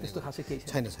महत्त्वाकांक्षा त्यस्तो खासै केही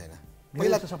छैन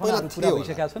पहिला सपनाहरू पुरा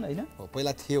भइसकेका छन् हैन?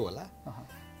 पहिला थियो होला,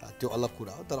 त्यो अलग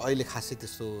कुरा हो। तर अहिले खासै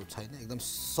त्यस्तो छैन, एकदम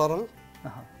सरल,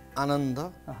 आनन्द,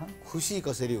 खुसी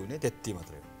कसरी हुने त्यति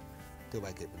मात्रै हो, त्यो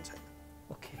बाहेक केही पनि छैन।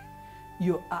 ओके,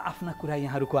 यो आफ्ना कुरा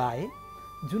यहाँहरूको आए,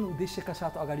 जुन उद्देश्यका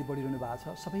साथ अगाडि बढिरहनु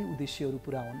भएको छ, सबै उद्देश्यहरू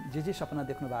पुरा हुन्, जे सपना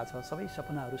देख्नु भएको छ सबै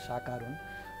सपनाहरू साकार हुन्।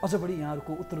 अझ बढी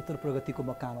यहाँहरूको उत्तरोत्तर प्रगतिको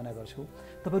म कामना गर्छु।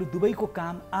 तपाईँहरू दुवैको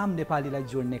काम आम नेपालीलाई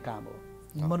जोड्ने काम हो,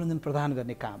 मनोरञ्जन प्रदान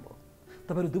गर्ने काम हो।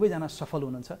 तपाईँहरू दुवैजना सफल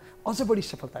हुनुहुन्छ, अझ बढी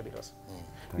सफलता मिलोस्।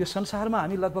 यो संसारमा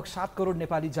हामी लगभग 7 करोड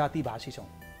नेपाली जाति भाषी छौँ,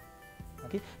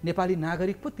 कि नेपाली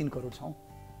नागरिक पो 3 करोड छौँ।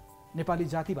 नेपाली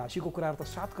जाति भाषीको कुराहरू त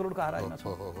 7 करोडको आराधना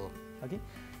छौँ, कि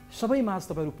सबै माझ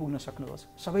तपाईँहरू पुग्न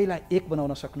सक्नुहोस्, सबैलाई एक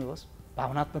बनाउन सक्नुहोस्,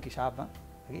 भावनात्मक हिसाबमा,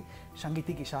 कि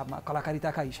साङ्गीतिक हिसाबमा,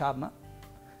 कलाकारिताका हिसाबमा,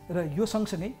 र यो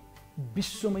सँगसँगै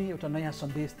विश्वमै एउटा नयाँ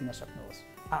सन्देश दिन सक्नुहोस्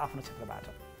आफ्नो क्षेत्रबाट।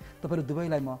 तपाईँहरू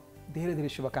दुवैलाई म धेरै धेरै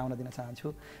शुभकामना दिन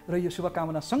चाहन्छु। र यो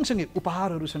शुभकामना सँगसँगै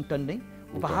उपहारहरू छन् टन्नै,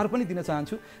 उपहार पनि दिन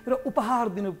चाहन्छु। र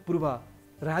उपहार दिनु पूर्व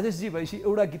राजेशजी भएपछि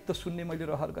एउटा गीत त सुन्ने मैले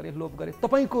रहर गरेँ, लोभ गरेँ।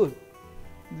 तपाईँको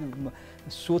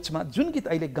सोचमा जुन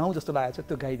गीत अहिले गाउँ जस्तो लागेको छ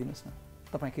त्यो गाइदिनुहोस् न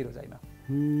तपाईँकै रोजाइमा।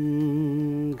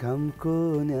 घामको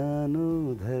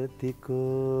न्यानो धरतीको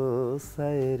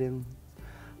सायरेम,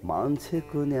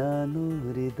 मान्छेको न्यानो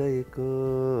हृदयको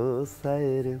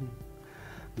सायरेम,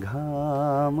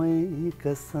 घामै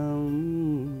कसम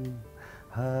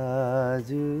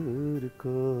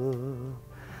हजुरको,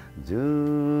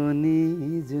 जुनी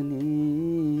जुनी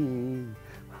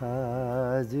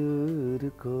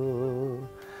हजुरको,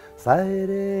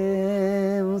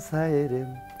 सायरेम सायरेम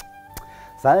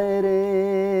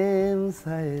सायरेम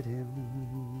सायरेम।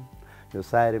 यो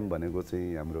सायरेम भनेको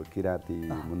चाहिँ हाम्रो किराँती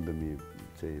मुन्दुमी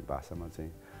चाहिँ भाषामा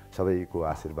चाहिँ सबैको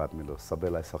आशीर्वाद मिलोस्,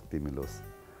 सबैलाई शक्ति मिलोस्,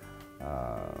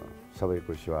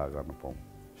 सबैको सेवा गर्न पाऊँ,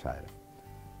 सायद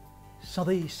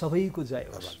सधैँ सबैको जय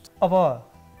होस्। अब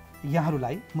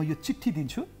यहाँहरूलाई म यो चिठी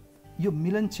दिन्छु, यो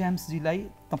मिलन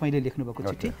च्याम्सजीलाई तपाईँले लेख्नुभएको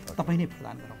चिठी तपाईँ नै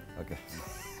प्रदान गरौँ।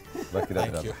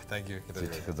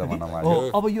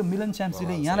 अब यो मिलन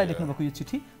च्याम्सजीले यहाँलाई लेख्नुभएको यो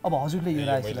चिठी अब हजुरले यो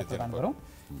राजेशजीलाई प्रदान गरौँ।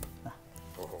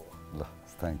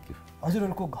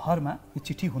 हजुरहरूको घरमा यो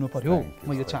चिठी हुनु पर्यो,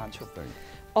 म यो चाहन्छु।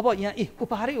 अब यहाँ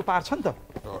उपहारै उपहार छ नि त।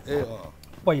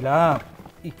 पहिला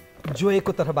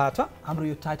जोएको तर्फबाट हाम्रो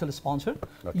यो टाइटल स्पोन्सर,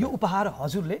 यो उपहार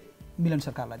हजुरले मिलन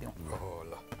सरकारलाई दिउँ।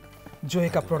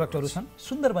 जोएका प्रडक्टहरू छन्,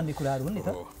 सुन्दर बन्ने कुराहरू हुन् नि त।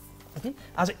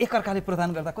 आज एकअर्काले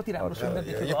प्रदान गर्दा कति राम्रो सुन्दर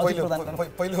देख्यो।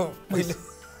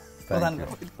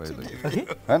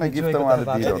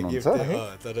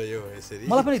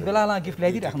 मलाई पनि बेला बेला गिफ्ट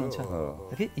ल्याइदिइराख्नुहुन्छ,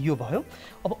 यो भयो।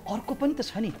 अब अर्को पनि त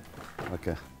छ नि,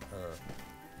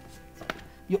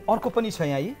 यो अर्को पनि छ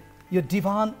यहाँ। यो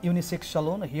डिभान unisex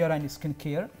Salon hair and skin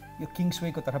care, यो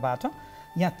किङ्सवेको तर्फबाट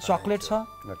यहाँ चकलेट छ,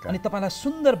 अनि तपाईँलाई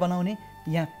सुन्दर बनाउने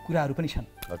यहाँ कुराहरू पनि छन्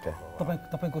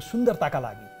तपाईँको सुन्दरताका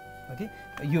लागि।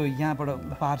 यो यहाँबाट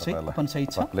उपहार चाहिँ कुपन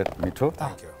सहित छ।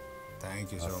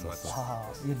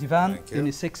 यो डिभान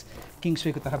युनिसेक्स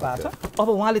किङ्सवेको तर्फबाट अब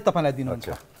उहाँले तपाईँलाई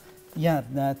दिनुहुन्छ। यहाँ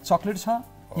चकलेट छ,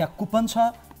 यहाँ कुपन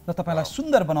छ, र तपाईँलाई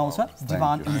सुन्दर बनाउँछ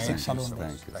डिभान युनिसेक्स सलोन।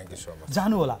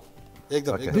 जानु होला,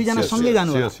 दुईजना सँगै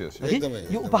जानु होला।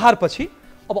 यो उपहार पछि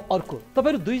अब अर्को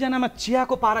तपाईँहरू दुईजनामा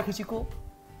चियाको पारा खिचीको,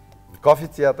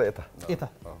 कफी चिया त यता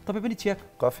तपाईँ पनि चिया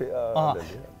कफी।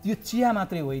 यो चिया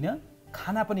मात्रै होइन,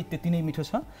 खाना पनि त्यति नै मिठो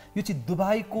छ। यो चाहिँ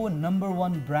दुबईको नम्बर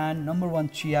 1 ब्रान्ड, नम्बर 1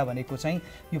 चिया भनेको चाहिँ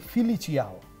यो फिली चिया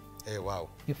हो।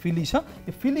 यो फिली छ,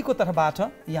 यो फिलीको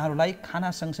तर्फबाट यहाँहरूलाई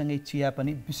खाना सँगसँगै चिया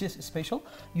पनि विशेष स्पेसल।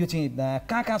 यो चाहिँ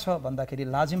कहाँ छ भन्दाखेरि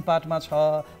लाजिमपाटमा छ,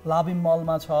 लाभिम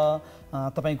मलमा छ,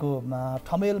 तपाईँको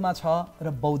ठमेलमा छ र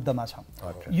बौद्धमा छ।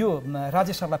 यो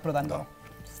राजेश सरलाई प्रदान गरौँ।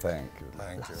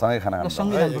 सँगै खाना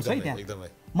सँगै जानुपर्छ है त्यहाँ,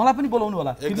 मलाई पनि बोलाउनु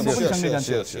होला, फिल्ममा पनि सँगै जान्छ।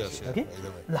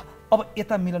 ल अब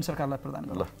यता मिलन सरकारलाई प्रदान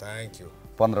गरौँ।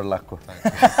 15 लाखको,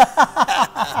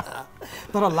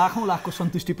 तर लाखौँ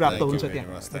सन्तुष्टि प्राप्त हुन्छ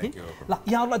त्यहाँ। ल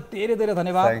यहाँहरूलाई धेरै धेरै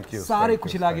धन्यवाद, साह्रै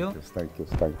खुसी लाग्यो।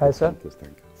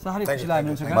 साह्रै खुसी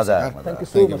लाग्यो, थ्याङ्क यू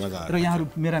सो मच। र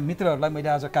यहाँहरू मेरा मित्रहरूलाई मैले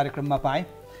आज कार्यक्रममा पाएँ,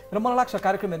 र मलाई लाग्छ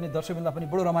कार्यक्रम हेर्ने दर्शकवृन्दलाई पनि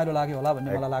बडो रमाइलो लाग्यो होला भन्ने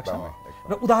मलाई लाग्छ।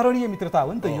 र उदाहरणीय मित्रता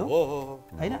हो नि त यो,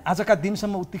 होइन? आजका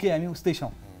दिनसम्म उत्तिकै हामी उस्तै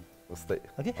छौँ,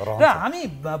 र हामी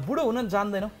बुढो हुन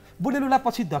जान्दैनौँ। बुढेलुलाई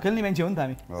पछि धकेल्ने मान्छे हो नि त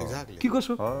हामी, के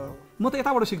कसो? म त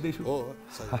यताबाट सिक्दैछु।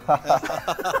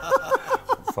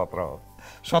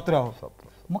 17 हो,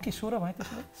 म के 16 भएँ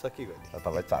त्यसमा?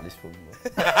 तपाईँ 40 पुग्नु।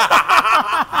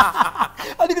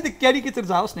 अलिकति क्यारिकेचर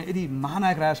जाओस् न, यदि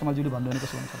महानायक राय समाजले भन्नु भने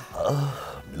कसो हुन्छ?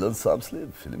 मिलन साम्सले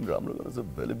फिल्म राम्रो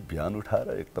गर्नुहुन्छ, बेलुका बिहान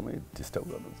उठाएर एकदमै डिस्टर्ब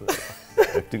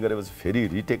गर्नुहुन्छ, एक्टिङ गरेपछि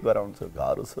फेरि रिटेक गराउँछ।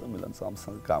 गाह्रो छ मिलन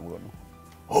साम्ससँग काम गर्नु।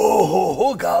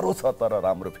 हो गाह्रो छ, तर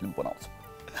राम्रो फिल्म बनाउँछ।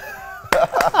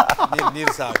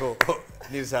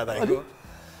 निर्सा दाइको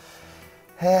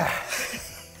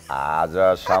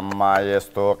आजसम्म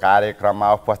यस्तो कार्यक्रममा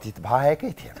उपस्थित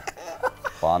भएकै थिएन।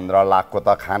 15 लाखको त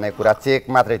खानेकुरा चेक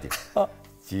मात्रै थियो,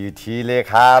 चिठी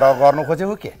लेखाएर गर्नु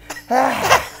खोजेको के?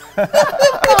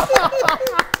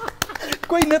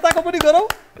 कोही नेताको पनि गरौँ।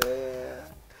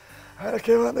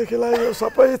 के भनेदेखिलाई यो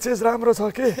सबै चिज राम्रो छ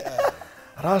कि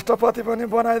राष्ट्रपति पनि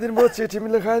बनाइदिनु भयो, चिठी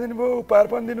पनि लेखाइदिनु भयो, उपहार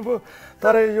पनि दिनुभयो,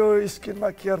 तर यो स्किनमा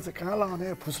केयर चाहिँ कहाँ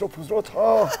लाउने? फुस्रो फुस्रो छ,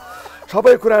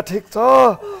 सबै कुरा ठिक छ,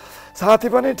 साथी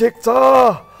पनि ठिक छ।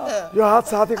 यो हात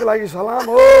साथीको लागि सलाम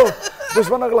हो,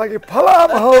 दुश्मनको लागि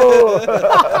फलाम हो।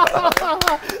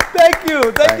 Thank you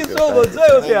so much. जय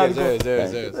हो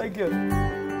thank you.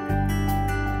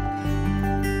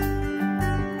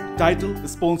 Title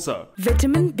sponsor.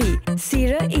 Vitamin B,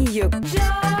 Sira युक्त,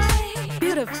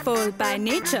 beautiful by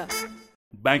nature.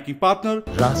 Banking partner.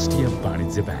 राष्ट्रिय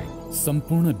वाणिज्य बैंक,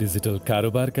 सम्पूर्ण डिजिटल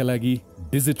कारोबारका लागि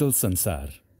डिजिटल संसार।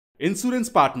 Insurance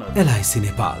partner. LIC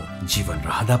नेपाल, जीवन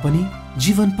रहँदा पनि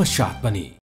जीवन पश्चात पनि।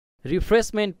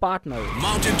 रिफ्रेसमेन्ट पार्टनर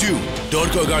Mountain Dew,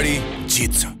 डरको अगाडि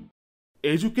जित्छ।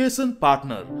 Education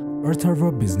partner. Artharva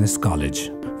Business College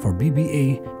for BBA,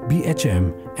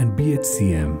 BHM and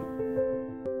BHCM.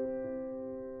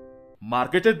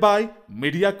 Marketed by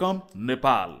Mediacom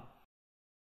Nepal.